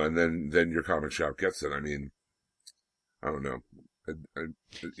 and then your comic shop gets it. I mean, I don't know.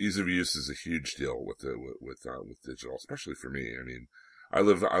 Ease of use is a huge deal with digital, especially for me. I mean, I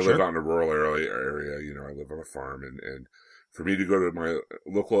live out in a rural area. I live on a farm, and for me to go to my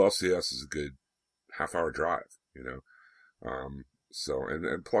local LCS is a good half-hour drive. So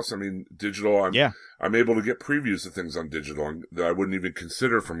and plus, I mean, digital. I'm able to get previews of things on digital that I wouldn't even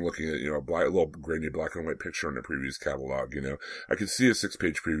consider from looking at a little grainy black and white picture in a previews catalog. I could see a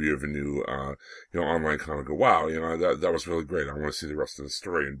 6-page preview of a new online comic. Go, wow, that was really great. I want to see the rest of the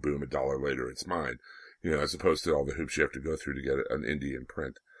story, and boom, $1 later, it's mine. As opposed to all the hoops you have to go through to get an indie in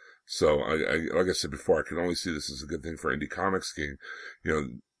print. So I like I said before, I can only see this as a good thing for indie comics getting,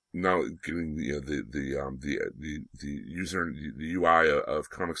 now getting the user, the UI of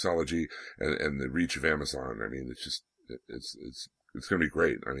Comixology and the reach of Amazon. I mean, it's going to be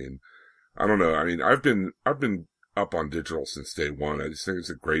great. I mean, I don't know. I mean, I've been up on digital since day one. I just think it's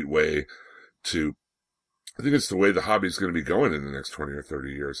a great way I think it's the way the hobby is going to be going in the next 20 or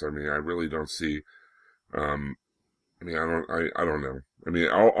 30 years. I mean, I really don't see, I don't know. I mean,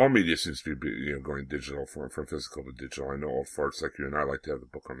 all media seems to be, going digital from physical to digital. I know old farts like you and I like to have the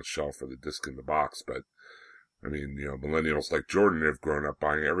book on the shelf or the disc in the box, but I mean, millennials like Jordan have grown up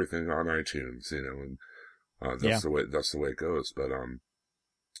buying everything on iTunes, and that's the way it goes. But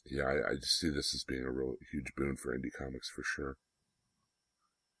I just see this as being a real huge boon for indie comics for sure.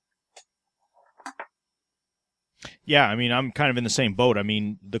 Yeah, I mean, I'm kind of in the same boat. I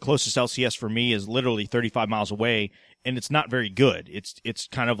mean, the closest LCS for me is literally 35 miles away, and it's not very good. It's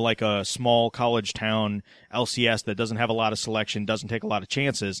kind of like a small college town LCS that doesn't have a lot of selection, doesn't take a lot of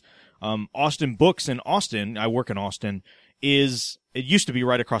chances. Austin Books in Austin, I work in Austin, it used to be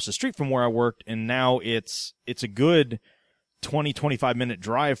right across the street from where I worked, and now it's a good 20, 25-minute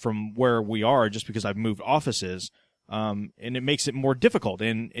drive from where we are just because I've moved offices. And it makes it more difficult,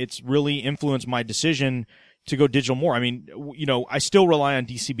 and it's really influenced my decision to go digital more. I mean, I still rely on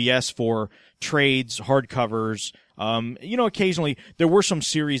DCBS for trades, hardcovers. Occasionally there were some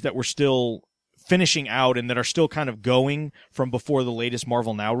series that were still finishing out and that are still kind of going from before the latest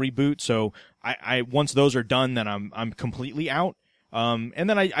Marvel Now reboot. So I once those are done, then I'm completely out. And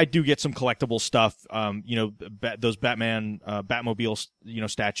then I do get some collectible stuff, those Batman, Batmobile,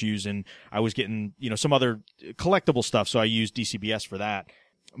 statues, and I was getting, some other collectible stuff. So I use DCBS for that.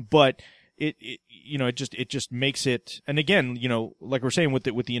 But it just makes it, and again, like we're saying with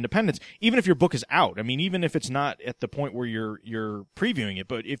the independents, even if your book is out, I mean, even if it's not at the point where you're previewing it,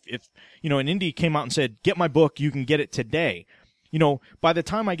 but if an indie came out and said, get my book, you can get it today. By the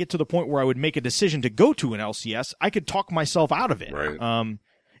time I get to the point where I would make a decision to go to an LCS, I could talk myself out of it. Right.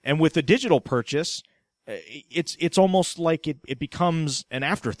 And with the digital purchase, it's almost like it becomes an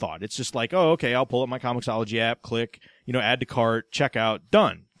afterthought. It's just like, oh, okay, I'll pull up my Comixology app, click, add to cart, check out,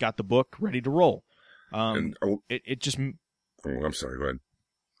 done. Got the book, ready to roll. It just. Oh, I'm sorry. Go ahead.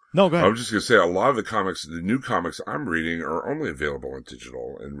 No, go ahead. I was just going to say, a lot of the new comics I'm reading are only available in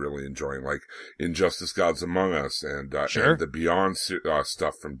digital and really enjoying, like Injustice Gods Among Us and the Beyond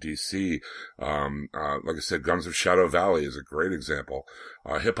stuff from DC. Like I said, Guns of Shadow Valley is a great example.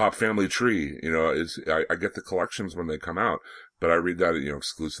 Hip Hop Family Tree, I get the collections when they come out, but I read that,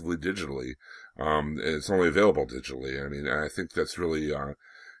 exclusively digitally. It's only available digitally. I mean, I think that's really,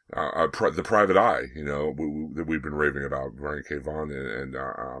 the Private Eye, that we've been raving about, Brian K. Vaughan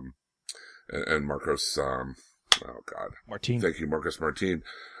and Marcos, Martin. Thank you, Marcos Martin.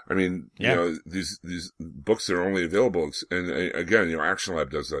 I mean, these books are only available, and again, Action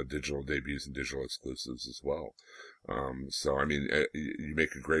Lab does digital debuts and digital exclusives as well. So I mean, you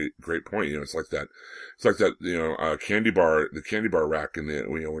make a great point. It's like that, candy bar, the candy bar rack in the,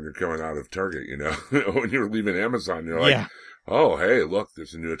 when you're going out of Target, when you're leaving Amazon, you're like, oh, hey, look,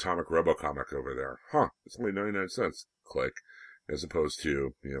 there's a new Atomic Robo comic over there. Huh, it's only 99 cents. Click. As opposed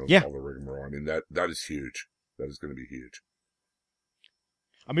to, all the rigmarole. I mean, that is huge. That is going to be huge.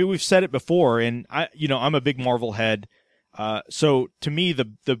 I mean, we've said it before, and I'm a big Marvel head. So to me,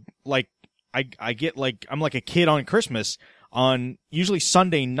 I get like, I'm like a kid on Christmas on usually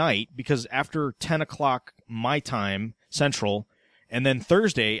Sunday night, because after 10 o'clock my time, Central, and then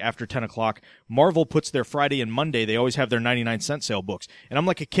Thursday after 10 o'clock, Marvel puts their Friday and Monday, they always have their 99-cent sale books. And I'm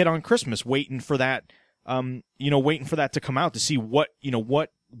like a kid on Christmas waiting for that, to come out to see what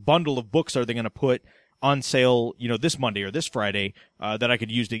bundle of books are they going to put on sale, this Monday or this Friday, that I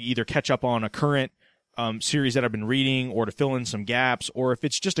could use to either catch up on a current series that I've been reading, or to fill in some gaps, or if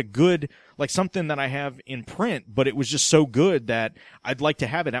it's just a good, like something that I have in print, but it was just so good that I'd like to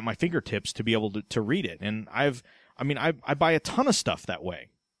have it at my fingertips to be able to read it. And I buy a ton of stuff that way.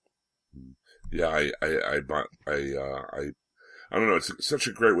 Yeah, I don't know. It's such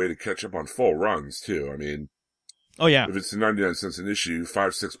a great way to catch up on full runs too. I mean, oh yeah, if it's 99 cents an issue,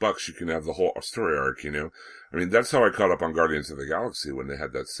 $5-6, you can have the whole story arc. I mean, that's how I caught up on Guardians of the Galaxy when they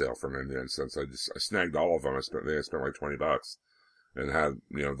had that sale for 99 cents. I snagged all of them. I spent like $20 and had,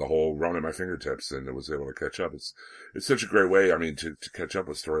 the whole run at my fingertips, and was able to catch up. It's such a great way, I mean, to catch up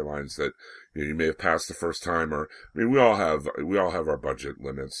with storylines that, you may have passed the first time, or, I mean, we all have our budget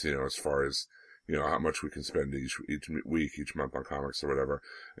limits, as far as, how much we can spend each week, each month on comics or whatever.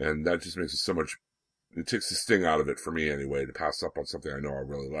 And that just makes it so much, it takes the sting out of it for me anyway, to pass up on something I know I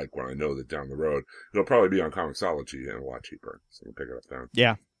really like when I know that down the road it'll probably be on Comixology and a lot cheaper. So we'll pick it up then.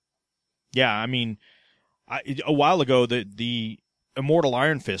 Yeah. Yeah. I mean, a while ago, the Immortal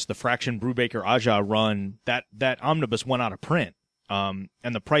Iron Fist, the Fraction Brubaker Aja run, that omnibus went out of print. And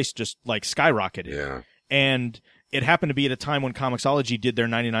the price just like skyrocketed. Yeah. And it happened to be at a time when Comixology did their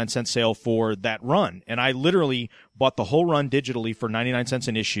 99-cent sale for that run. And I literally bought the whole run digitally for 99 cents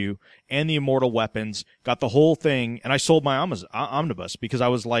an issue, and the Immortal Weapons, got the whole thing, and I sold my omnibus because I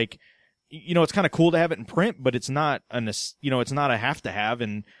was like, it's kind of cool to have it in print, but it's not it's not a have to have.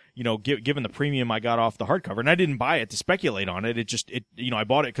 And, given the premium I got off the hardcover, and I didn't buy it to speculate on it. I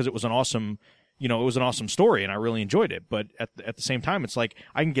bought it because it was an awesome, it was an awesome story, and I really enjoyed it. But at the same time, it's like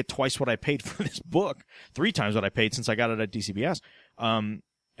I can get twice what I paid for this book, 3 times what I paid since I got it at DCBS, and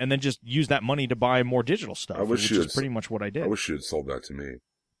then just use that money to buy more digital stuff, which is pretty much what I did. I wish you had sold that to me.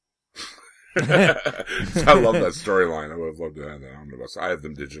 I love that storyline. I would have loved to have that omnibus. I have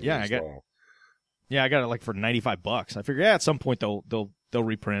them digitally as well. Yeah, I got it like for $95. I figured, at some point they'll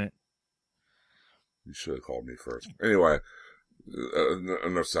reprint it. You should have called me first. Anyway.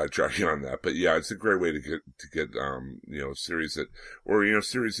 Enough sidetracking on that, but yeah, it's a great way to get series that, or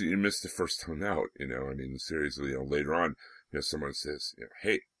series that you missed the first time out. I mean, the series later on, someone says,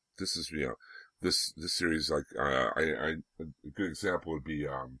 hey, this is, this series, like, a good example would be,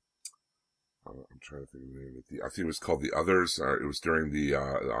 I'm trying to think of the name of it. I think it was called The Others. It was during the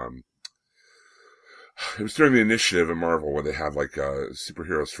initiative in Marvel where they had like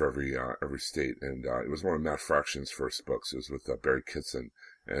superheroes for every state, and it was one of Matt Fraction's first books. It was with Barry Kitson,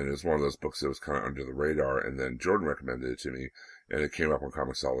 and it was one of those books that was kind of under the radar. And then Jordan recommended it to me, and it came up on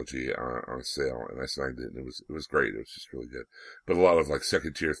Comixology on a sale, and I signed it, and it was great. It was just really good. But a lot of like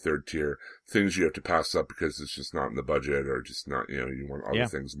second tier, third tier things you have to pass up because it's just not in the budget, or just not, you want other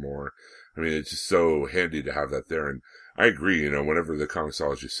things more. I mean, it's just so handy to have that there. And I agree, whenever the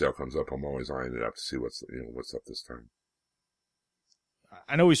Comixology sale comes up, I'm always eyeing it up to see what's up this time.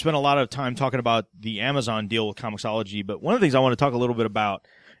 I know we spent a lot of time talking about the Amazon deal with Comixology, but one of the things I want to talk a little bit about,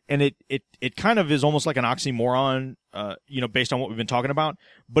 and it kind of is almost like an oxymoron, based on what we've been talking about,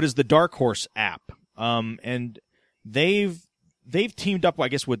 but is the Dark Horse app. And they've teamed up, I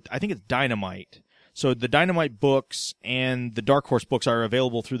guess, with, I think it's Dynamite. So the Dynamite books and the Dark Horse books are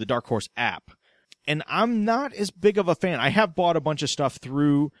available through the Dark Horse app. And I'm not as big of a fan. I have bought a bunch of stuff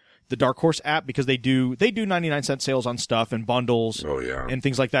through the Dark Horse app because they do 99-cent sales on stuff and bundles and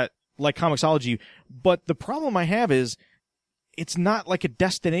things like that, like Comixology. But the problem I have is it's not like a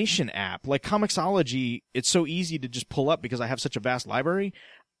destination app. Like Comixology, it's so easy to just pull up because I have such a vast library.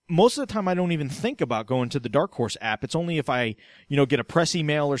 Most of the time I don't even think about going to the Dark Horse app. It's only if I, get a press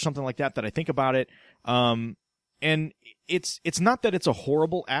email or something like that I think about it. And it's not that it's a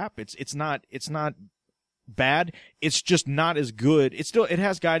horrible app. It's not bad. It's just not as good. It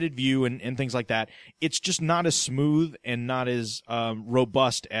has guided view and things like that. It's just not as smooth and not as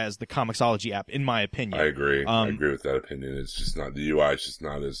robust as the Comixology app, in my opinion. I agree. I agree with that opinion. It's just not, the UI is just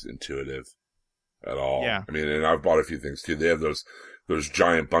not as intuitive at all. Yeah. I mean, and I've bought a few things too. They have those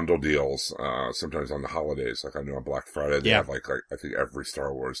giant bundle deals, sometimes on the holidays. Like I know on Black Friday, they have like I think every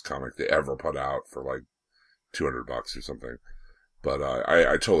Star Wars comic they ever put out for like $200 or something. But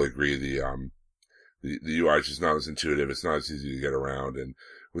I totally agree. The UI is just not as intuitive. It's not as easy to get around. And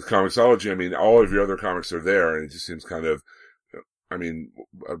with Comixology, I mean, all of your other comics are there, and it just seems kind of, I mean,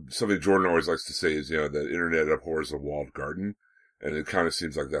 something Jordan always likes to say is, that internet abhors a walled garden. And it kind of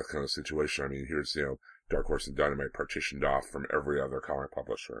seems like that kind of situation. I mean, here's, Dark Horse and Dynamite partitioned off from every other comic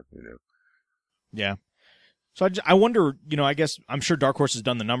publisher, Yeah. So I wonder, I guess I'm sure Dark Horse has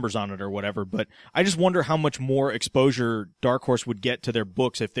done the numbers on it or whatever, but I just wonder how much more exposure Dark Horse would get to their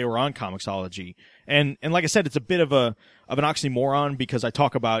books if they were on Comixology. And like I said, it's a bit of an oxymoron because I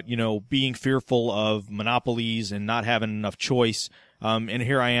talk about, being fearful of monopolies and not having enough choice. And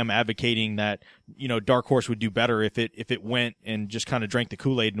here I am advocating that, Dark Horse would do better if it went and just kind of drank the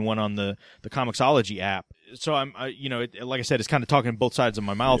Kool-Aid and went on the Comixology app. So I'm, like I said, it's kind of talking both sides of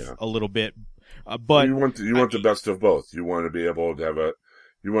my mouth a little bit. But you want the best of both. You want to be able to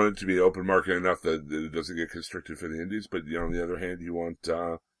you want it to be open market enough that it doesn't get constricted for the indies, but on the other hand, you want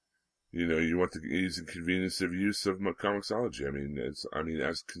you want the ease and convenience of use of Comixology. I mean,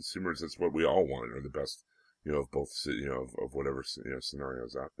 as consumers, that's what we all want, or the best, of both, of whatever,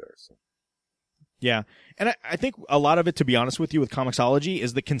 scenarios out there. So. Yeah. And I think a lot of it, to be honest with you, with Comixology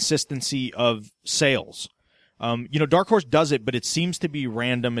is the consistency of sales. Dark Horse does it, but it seems to be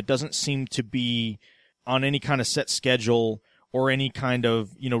random. It doesn't seem to be on any kind of set schedule or any kind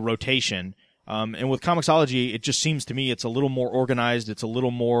of, rotation. And with Comixology, it just seems to me it's a little more organized. It's a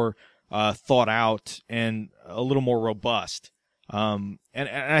little more thought out and a little more robust. And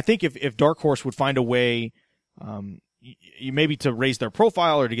I think if Dark Horse would find a way, maybe to raise their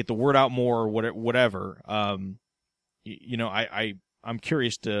profile or to get the word out more or whatever, I'm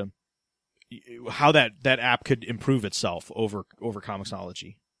curious to how that app could improve itself over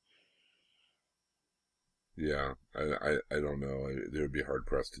Comixology. Yeah, I don't know. They would be hard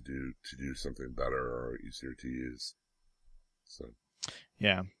pressed to do something better or easier to use. So,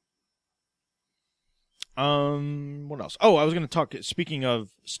 yeah. What else? Oh, I was going to talk. Speaking of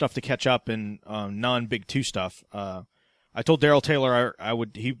stuff to catch up and non-Big Two stuff, I told Daryl Taylor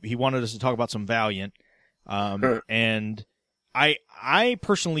he wanted us to talk about some Valiant, and I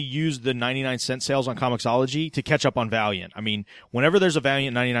personally use the 99-cent sales on Comixology to catch up on Valiant. I mean, whenever there's a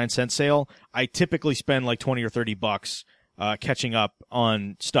Valiant 99-cent sale, I typically spend like $20 or $30 catching up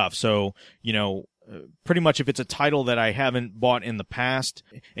on stuff. So, pretty much if it's a title that I haven't bought in the past,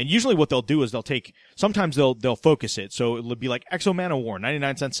 and usually what they'll do is sometimes they'll focus it. So it'll be like Exo Manowar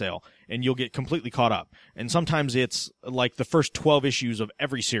 99-cent sale, and you'll get completely caught up. And sometimes it's like the first 12 issues of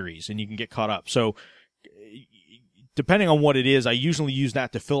every series, and you can get caught up. So depending on what it is, I usually use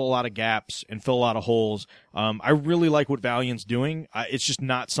that to fill a lot of gaps and fill a lot of holes. I really like what Valiant's doing. It's just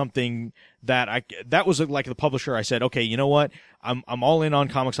not something that that was like the publisher. I said, okay, you know what? I'm all in on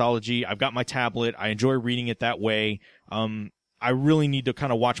Comixology. I've got my tablet. I enjoy reading it that way. I really need to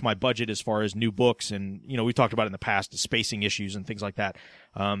kind of watch my budget as far as new books. And, we talked about it in the past, the spacing issues and things like that.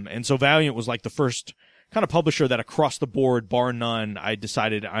 And so Valiant was like the first kind of publisher that across the board, bar none, I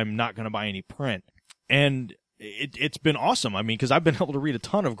decided I'm not going to buy any print. And it's been awesome. I mean, because I've been able to read a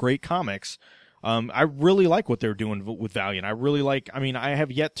ton of great comics. I really like what they're doing with Valiant. I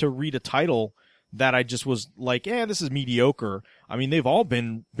have yet to read a title that I just was like, this is mediocre. I mean, they've all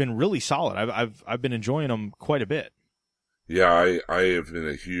been really solid. I've been enjoying them quite a bit. Yeah, I have been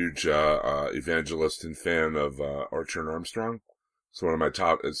a huge evangelist and fan of Archer and Armstrong. It's one of my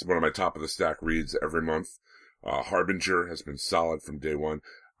top of the stack reads every month. Harbinger has been solid from day one.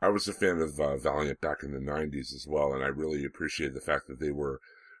 I was a fan of Valiant back in the 90s as well, and I really appreciated the fact that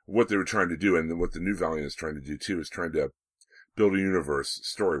what they were trying to do, and what the new Valiant is trying to do too, is trying to build a universe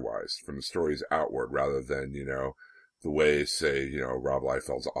story-wise, from the stories outward, rather than, the way, say, Rob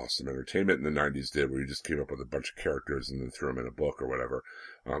Liefeld's Awesome Entertainment in the 90s did, where you just came up with a bunch of characters and then threw them in a book or whatever.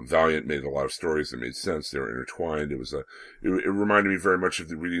 Valiant made a lot of stories that made sense. They were intertwined. It reminded me very much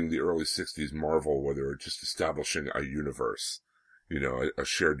of reading the early 60s Marvel, where they were just establishing a universe, a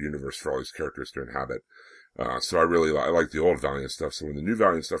shared universe for all these characters to inhabit. So I like the old Valiant stuff. So when the new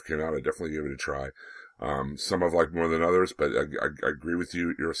Valiant stuff came out, I definitely gave it a try. Some I've liked more than others, but I agree with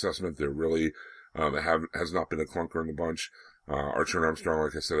your assessment. They're really, has not been a clunker in the bunch. Archer and Armstrong,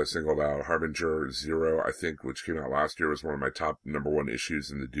 like I said, I singled out. Harbinger Zero, I think, which came out last year, was one of my top #1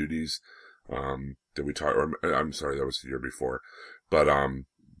 issues in the duties, that we talked, I'm sorry, that was the year before. But,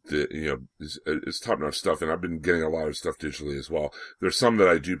 it's top-notch stuff, and I've been getting a lot of stuff digitally as well. There's some that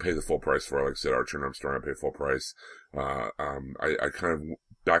I do pay the full price for, like I said, Archer and Armstrong, I pay full price. I kind of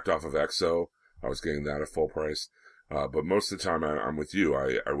backed off of EXO. I was getting that at full price. But most of the time I'm with you.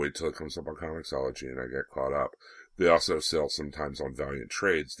 I wait till it comes up on Comixology and I get caught up. They also sell sometimes on Valiant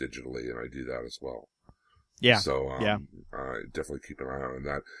Trades digitally, and I do that as well. Yeah. So, I definitely keep an eye on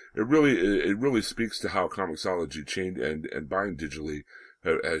that. It really speaks to how Comixology changed and buying digitally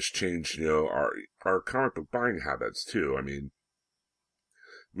has changed, our comic book buying habits too. I mean,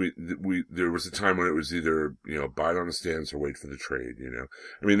 there was a time when it was either, buy it on the stands or wait for the trade,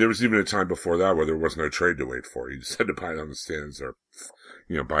 I mean, there was even a time before that where there was no trade to wait for. You just had to buy it on the stands or,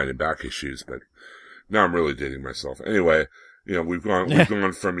 buy it in back issues. But now I'm really dating myself. Anyway, we've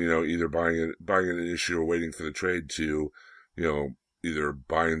gone from, either buying an issue or waiting for the trade to, either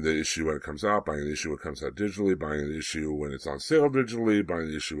buying the issue when it comes out, buying the issue when it comes out digitally, buying the issue when it's on sale digitally, buying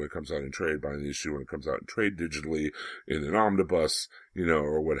the issue when it comes out in trade, buying the issue when it comes out in trade digitally, in an omnibus,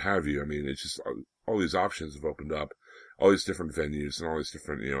 or what have you. I mean, it's just all these options have opened up, all these different venues and all these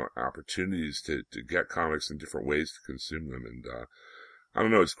different, opportunities to get comics in different ways to consume them. And, I don't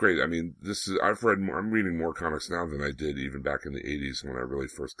know, it's great. I mean, I'm reading more comics now than I did even back in the 80s when I really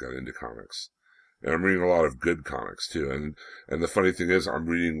first got into comics. And I'm reading a lot of good comics too. And the funny thing is, I'm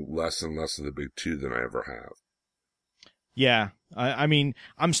reading less and less of the big two than I ever have. Yeah. I mean,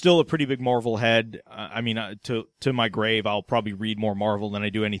 I'm still a pretty big Marvel head. To my grave, I'll probably read more Marvel than I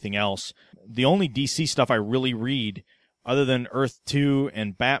do anything else. The only DC stuff I really read, other than Earth 2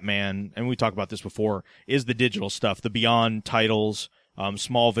 and Batman, and we talked about this before, is the digital stuff, the Beyond titles,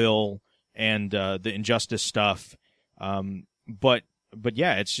 Smallville, and the Injustice stuff. But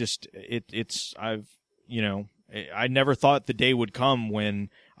yeah, it's just, I never thought the day would come when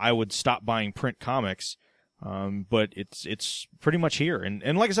I would stop buying print comics. But it's pretty much here.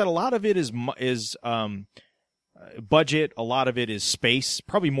 And like I said, a lot of it is budget. A lot of it is space,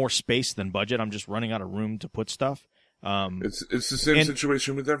 probably more space than budget. I'm just running out of room to put stuff. It's the same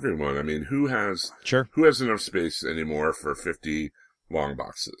situation with everyone. I mean, who has enough space anymore for 50 long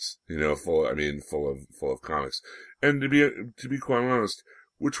boxes, full of comics? And to be quite honest,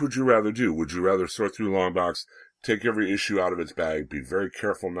 which would you rather do? Would you rather sort through long box, take every issue out of its bag, be very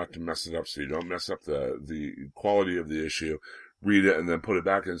careful not to mess it up so you don't mess up the quality of the issue, read it, and then put it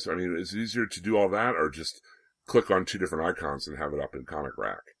back in? So, I mean, is it easier to do all that, or just click on 2 different icons and have it up in Comic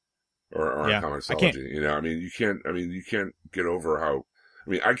Rack or on Comixology? You can't get over how,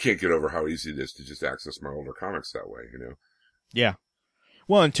 I can't get over how easy it is to just access my older comics that way, Yeah.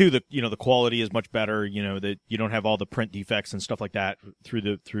 Well, and two, the quality is much better. That you don't have all the print defects and stuff like that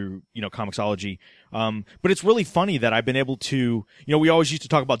through Comixology. But it's really funny that I've been able to. We always used to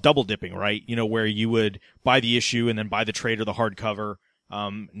talk about double dipping, right? Where you would buy the issue and then buy the trade or the hardcover.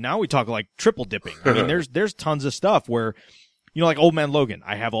 Now we talk like triple dipping. I mean, there's tons of stuff where, like Old Man Logan.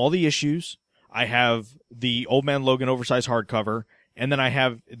 I have all the issues. I have the Old Man Logan oversized hardcover, and then I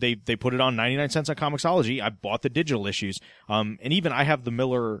have they put it on 99 cents on Comixology. I bought the digital issues, and even I have the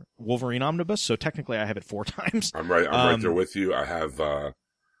Miller Wolverine Omnibus, so technically I have it 4 times. I'm right there with you. I have the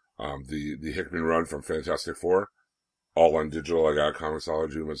Hickman run from Fantastic Four, all on digital. I got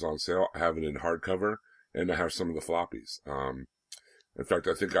Comixology when it was on sale. I have it in hardcover, and I have some of the floppies. In fact,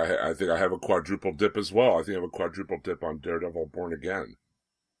 I think I have a quadruple dip as well. I think I have a quadruple dip on Daredevil Born Again.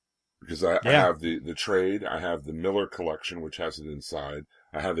 Because I have the trade, I have the Miller collection, which has it inside.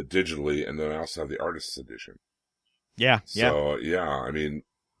 I have it digitally, and then I also have the artist's edition. Yeah, So, I mean,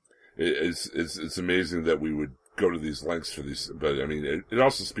 it's amazing that we would go to these lengths for these, but I mean, it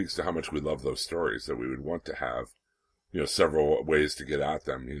also speaks to how much we love those stories, that we would want to have, several ways to get at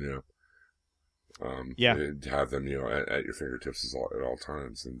them, to have them, at your fingertips at all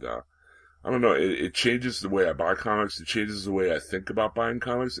times. And, I don't know, it changes the way I buy comics, it changes the way I think about buying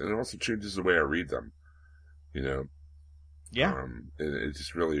comics, and it also changes the way I read them, Yeah. It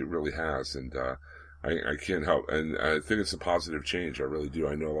just really, really has, and I can't help, and I think it's a positive change, I really do.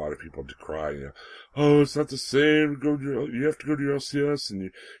 I know a lot of people decry, oh, it's not the same, you have to go to your LCS, and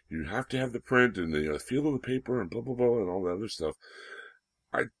you have to have the print, and the feel of the paper, and blah, blah, blah, and all that other stuff.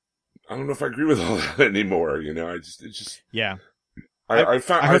 I don't know if I agree with all that anymore, Yeah. I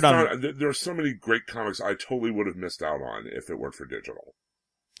found there are so many great comics I totally would have missed out on if it weren't for digital.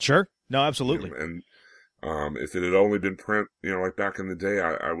 Sure. No, absolutely. And if it had only been print, like back in the day,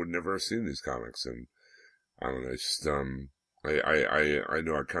 I would never have seen these comics. And I don't know, it's just I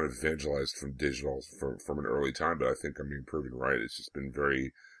know I kind of evangelized from digital from an early time, but I think I'm being proven right. It's just been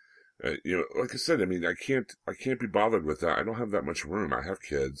very, like I said, I mean, I can't be bothered with that. I don't have that much room. I have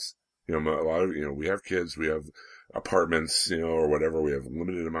kids. A lot of we have kids. We have apartments, or whatever. We have a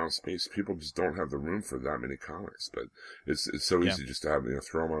limited amount of space. People just don't have the room for that many comics. But it's so easy just to have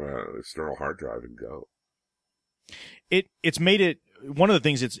throw them on an external hard drive and go. It's made it one of the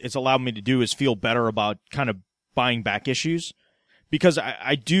things it's allowed me to do is feel better about kind of buying back issues, because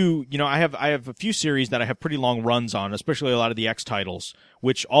I do, I have a few series that I have pretty long runs on, especially a lot of the X titles,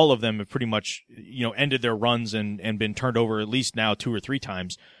 which all of them have pretty much ended their runs and been turned over at least now 2 or 3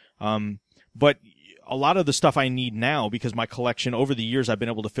 times. But a lot of the stuff I need now, because my collection over the years, I've been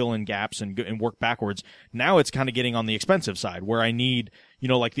able to fill in gaps and work backwards. Now it's kind of getting on the expensive side, where I need,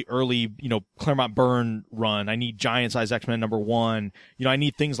 like the early, Claremont Byrne run. I need Giant Size X-Men #1. I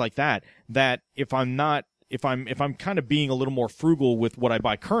need things like that, if I'm kind of being a little more frugal with what I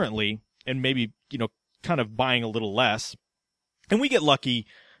buy currently, and maybe, kind of buying a little less, and we get lucky,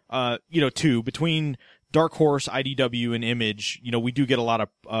 too, between Dark Horse, IDW, and Image, we do get a lot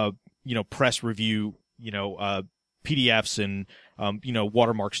of, press review, PDFs and,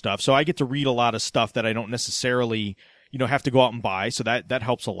 watermark stuff. So I get to read a lot of stuff that I don't necessarily, have to go out and buy. So that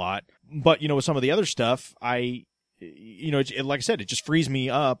helps a lot. But, with some of the other stuff, like I said, it just frees me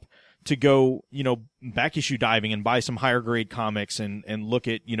up to go, back issue diving and buy some higher grade comics and look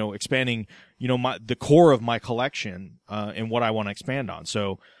at, expanding, the core of my collection, and what I want to expand on.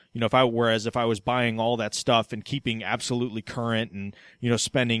 So, if I was buying all that stuff and keeping absolutely current and,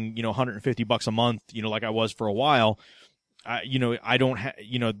 spending, $150 a month, like I was for a while, I don't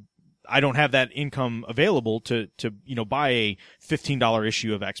have that income available to buy a $15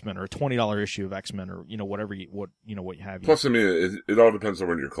 issue of X-Men or a $20 issue of X-Men or, whatever what you have. Plus, I mean, it all depends on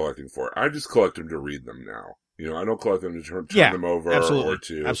what you're collecting for. I just collect them to read them now. I don't collect them to turn them over or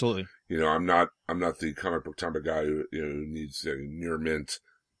to, absolutely. I'm not the comic book type of guy who needs a near mint,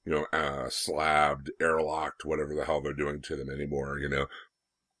 slabbed, airlocked, whatever the hell they're doing to them anymore,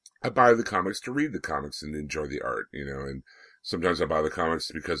 I buy the comics to read the comics and enjoy the art, and sometimes I buy the comics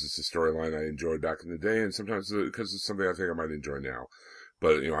because it's a storyline I enjoyed back in the day, and sometimes because it's something I think I might enjoy now.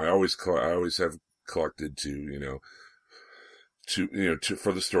 But, I always have collected to,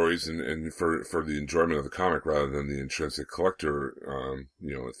 for the stories and for the enjoyment of the comic rather than the intrinsic collector,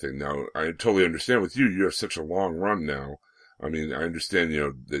 thing. Now, I totally understand with you have such a long run now. I mean, I understand,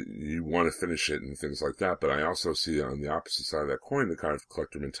 that you want to finish it and things like that, but I also see on the opposite side of that coin the kind of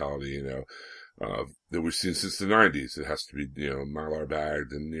collector mentality, that we've seen since the 90s. It has to be, Mylar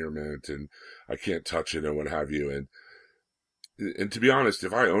bagged and near mint and I can't touch it and what have you. And to be honest,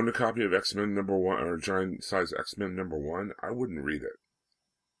 if I owned a copy of X-Men #1 or Giant Size X-Men #1, I wouldn't read it.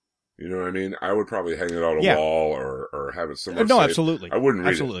 You know what I mean? I would probably hang it on a wall or have it somewhere No, safe. absolutely. I wouldn't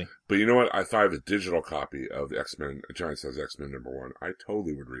read absolutely. it. But you know what? If I have a digital copy of the X-Men, Giant Size X-Men #1, I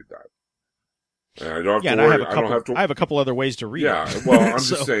totally would read that. And I don't have to worry. I have a couple other ways to read it. Yeah, well, I'm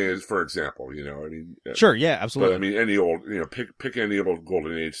just saying, for example, I mean. Sure, yeah, absolutely. But I mean, any old, pick any old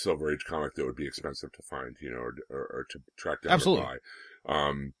Golden Age, Silver Age comic that would be expensive to find, or to track down absolutely. or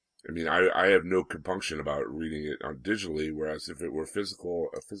buy. I mean, I have no compunction about reading it digitally, whereas if it were a physical,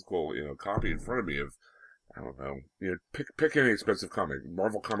 copy in front of me of, I don't know, pick any expensive comic,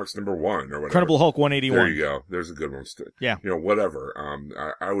 Marvel Comics #1 or whatever. Incredible Hulk 181. There you go. There's a good one. Yeah. Whatever.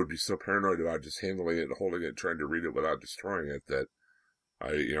 I would be so paranoid about just handling it, holding it, trying to read it without destroying it that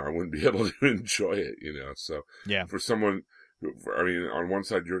I wouldn't be able to enjoy it, So yeah. For someone, I mean, on one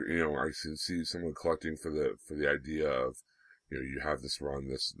side, I can see someone collecting for the idea of, you have this run,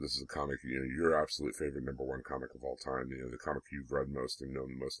 this is a comic, your absolute favorite #1 comic of all time, the comic you've read most and known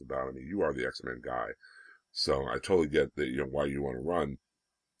the most about. I mean, you are the X-Men guy. So I totally get that, why you want to run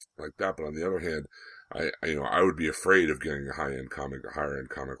like that. But on the other hand, I would be afraid of getting a higher end comic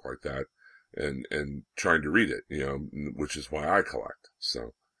like that and trying to read it, which is why I collect.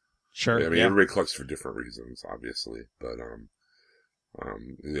 So. Sure. I mean, everybody collects for different reasons, obviously, but,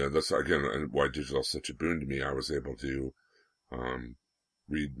 that's again why digital is such a boon to me. I was able to,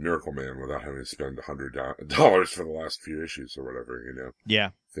 read Miracle Man without having to spend $100 for the last few issues or whatever, Yeah.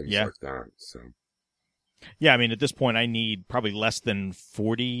 Things like that, so. Yeah, I mean, at this point, I need probably less than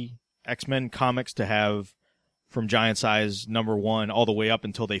 40 X-Men comics to have from Giant Size #1 all the way up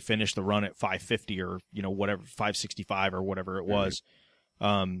until they finish the run at 550 or, whatever, 565 or whatever it was.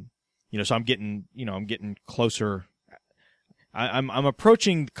 Mm-hmm. So I'm getting closer. I'm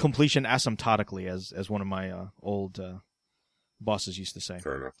approaching completion asymptotically, as one of my old bosses used to say.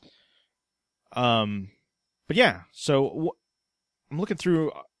 Fair enough. But yeah, so I'm looking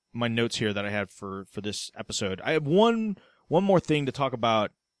through my notes here that I had for this episode. I have one more thing to talk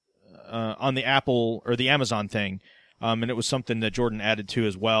about on the Apple or the Amazon thing, and it was something that Jordan added to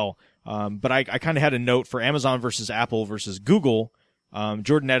as well. But I kind of had a note for Amazon versus Apple versus Google.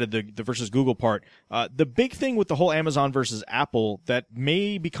 Jordan added the versus Google part. The big thing with the whole Amazon versus Apple that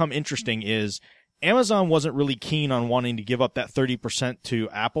may become interesting is Amazon wasn't really keen on wanting to give up that 30% to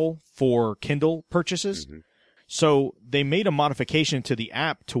Apple for Kindle purchases. Mm-hmm. So they made a modification to the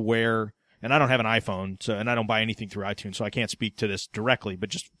app to where, and I don't have an iPhone, and I don't buy anything through iTunes, so I can't speak to this directly, but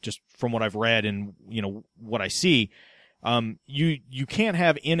just from what I've read and, what I see, you can't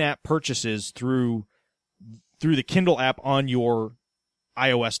have in-app purchases through the Kindle app on your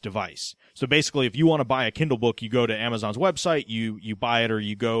iOS device. So basically, if you want to buy a Kindle book, you go to Amazon's website, you buy it, or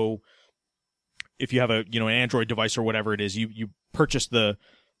you go, if you have an Android device or whatever it is, you purchase the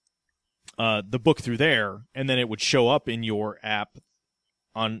book through there, and then it would show up in your app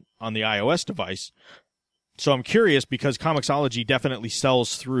on the iOS device. So I'm curious, because Comixology definitely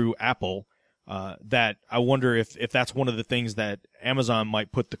sells through Apple, that I wonder if that's one of the things that Amazon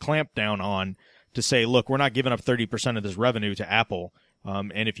might put the clamp down on, to say, look, we're not giving up 30% of this revenue to Apple,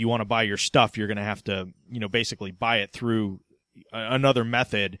 and if you want to buy your stuff, you're going to have to, basically buy it through another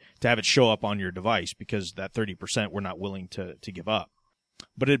method to have it show up on your device, because that 30% we're not willing to give up.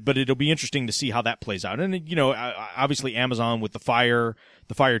 But it'll be interesting to see how that plays out. And obviously Amazon with the Fire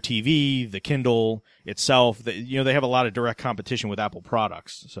TV, the Kindle itself, they have a lot of direct competition with Apple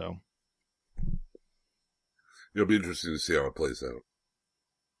products. So it'll be interesting to see how it plays out.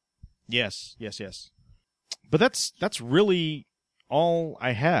 Yes. But that's really all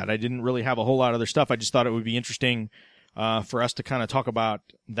I had. I didn't really have a whole lot of other stuff. I just thought it would be interesting for us to kind of talk about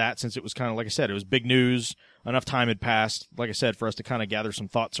that, since it was kind of, like I said, it was big news. Enough time had passed, like I said, for us to kind of gather some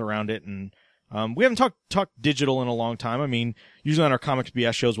thoughts around it. And we haven't talked digital in a long time. I mean, usually on our Comics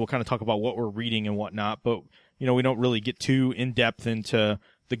BS shows, we'll kind of talk about what we're reading and whatnot, but we don't really get too in depth into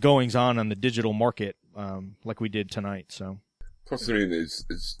the goings on the digital market like we did tonight. So plus, I mean,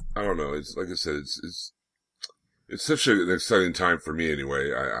 it's I don't know. It's like I said, it's such an exciting time for me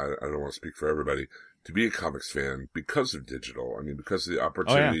anyway. I don't want to speak for everybody, to be a comics fan because of digital. I mean, because of the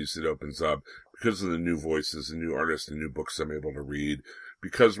opportunities it opens up, because of the new voices and new artists and new books I'm able to read,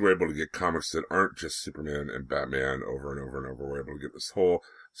 because we're able to get comics that aren't just Superman and Batman over and over and over. We're able to get this whole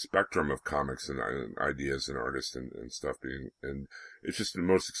spectrum of comics and ideas and artists and stuff and it's just the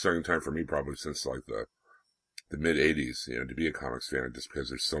most exciting time for me probably since like the mid 80s, to be a comics fan, just because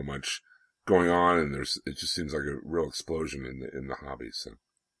there's so much going on and it just seems like a real explosion in the hobby. So.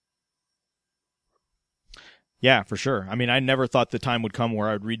 Yeah, for sure. I mean, I never thought the time would come where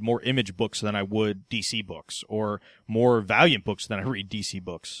I would read more Image books than I would DC books, or more Valiant books than I read DC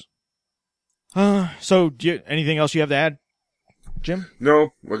books. So, anything else you have to add, Jim?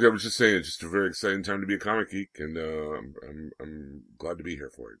 No, like I was just saying, it's just a very exciting time to be a comic geek, and I'm glad to be here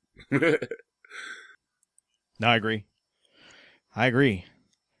for it. No, I agree.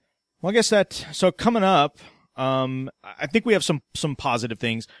 Well, I guess so coming up, I think we have some positive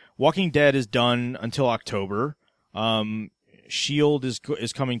things. Walking Dead is done until October. S.H.I.E.L.D.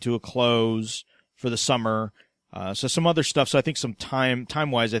 is coming to a close for the summer. So some other stuff. So I think some time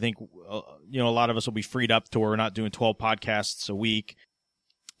wise, I think, a lot of us will be freed up to where we're not doing 12 podcasts a week.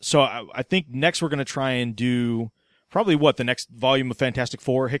 So I think next we're going to try and do probably the next volume of Fantastic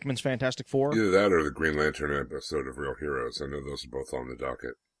Four, Hickman's Fantastic Four. Either that or the Green Lantern episode of Real Heroes. I know those are both on the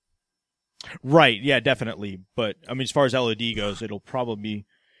docket. Right. Yeah, definitely. But I mean, as far as LOD goes, it'll probably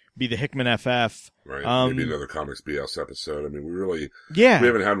be the Hickman FF. Right. Maybe another Comics BS episode. I mean, we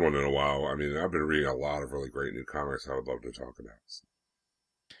haven't had one in a while. I mean, I've been reading a lot of really great new comics I would love to talk about.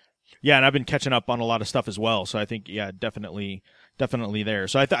 Yeah, and I've been catching up on a lot of stuff as well. So I think, definitely there.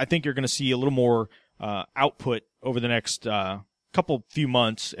 So I think you're going to see a little more output over the next few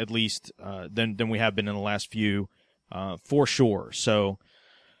months, at least, than we have been in the last few, for sure. So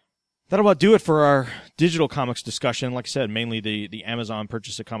that'll about do it for our digital comics discussion. Like I said, mainly the Amazon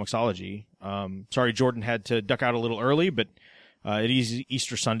purchase of Comixology. Sorry, Jordan had to duck out a little early, but it is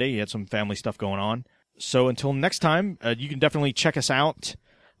Easter Sunday. He had some family stuff going on. So until next time, you can definitely check us out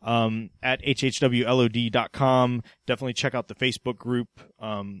at hhwlod.com. Definitely check out the Facebook group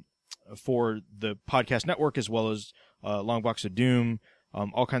for the podcast network, as well as Long Box of Doom.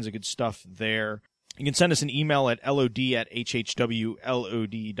 All kinds of good stuff there. You can send us an email at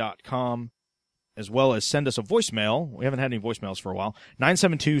lod@hhwlod.com, as well as send us a voicemail. We haven't had any voicemails for a while.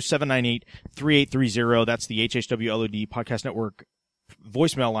 972-798-3830. That's the HHWLOD Podcast Network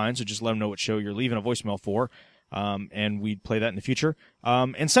voicemail line, so just let them know what show you're leaving a voicemail for, and we'd play that in the future.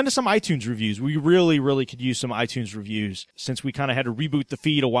 And send us some iTunes reviews. We really, really could use some iTunes reviews, since we kind of had to reboot the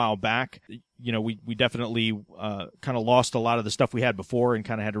feed a while back. We definitely kind of lost a lot of the stuff we had before and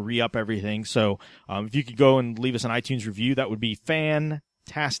kind of had to re-up everything. So if you could go and leave us an iTunes review, that would be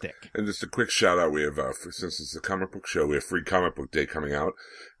fantastic. And just a quick shout out, we have, since it's a comic book show, we have Free Comic Book Day coming out,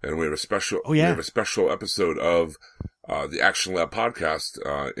 and we have a special, we have a special episode of the Action Lab podcast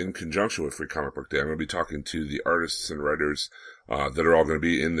in conjunction with Free Comic Book Day. I'm going to be talking to the artists and writers that are all going to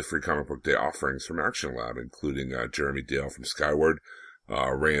be in the Free Comic Book Day offerings from Action Lab, including Jeremy Dale from Skyward,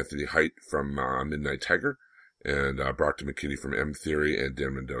 Ray Anthony Height from Midnight Tiger, and Brockton McKinney from M Theory, and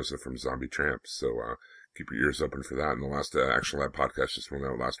Dan Mendoza from Zombie Tramp. So keep your ears open for that. And the last Action Lab podcast just went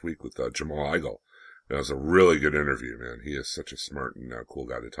out last week with Jamal Eigel. That was a really good interview, man. He is such a smart and cool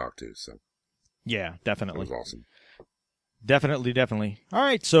guy to talk to. So yeah, definitely. It was awesome. Definitely. All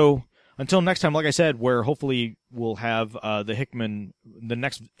right, so until next time, like I said, where hopefully we'll have the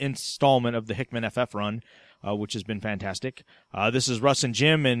next installment of the Hickman FF run, which has been fantastic. This is Russ and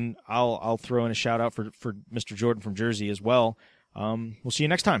Jim, and I'll throw in a shout out for Mr. Jordan from Jersey as well. We'll see you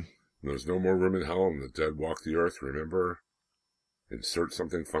next time. There's no more room in hell, and the dead walk the earth. Remember, insert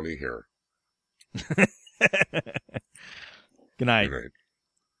something funny here. Good night. Good night.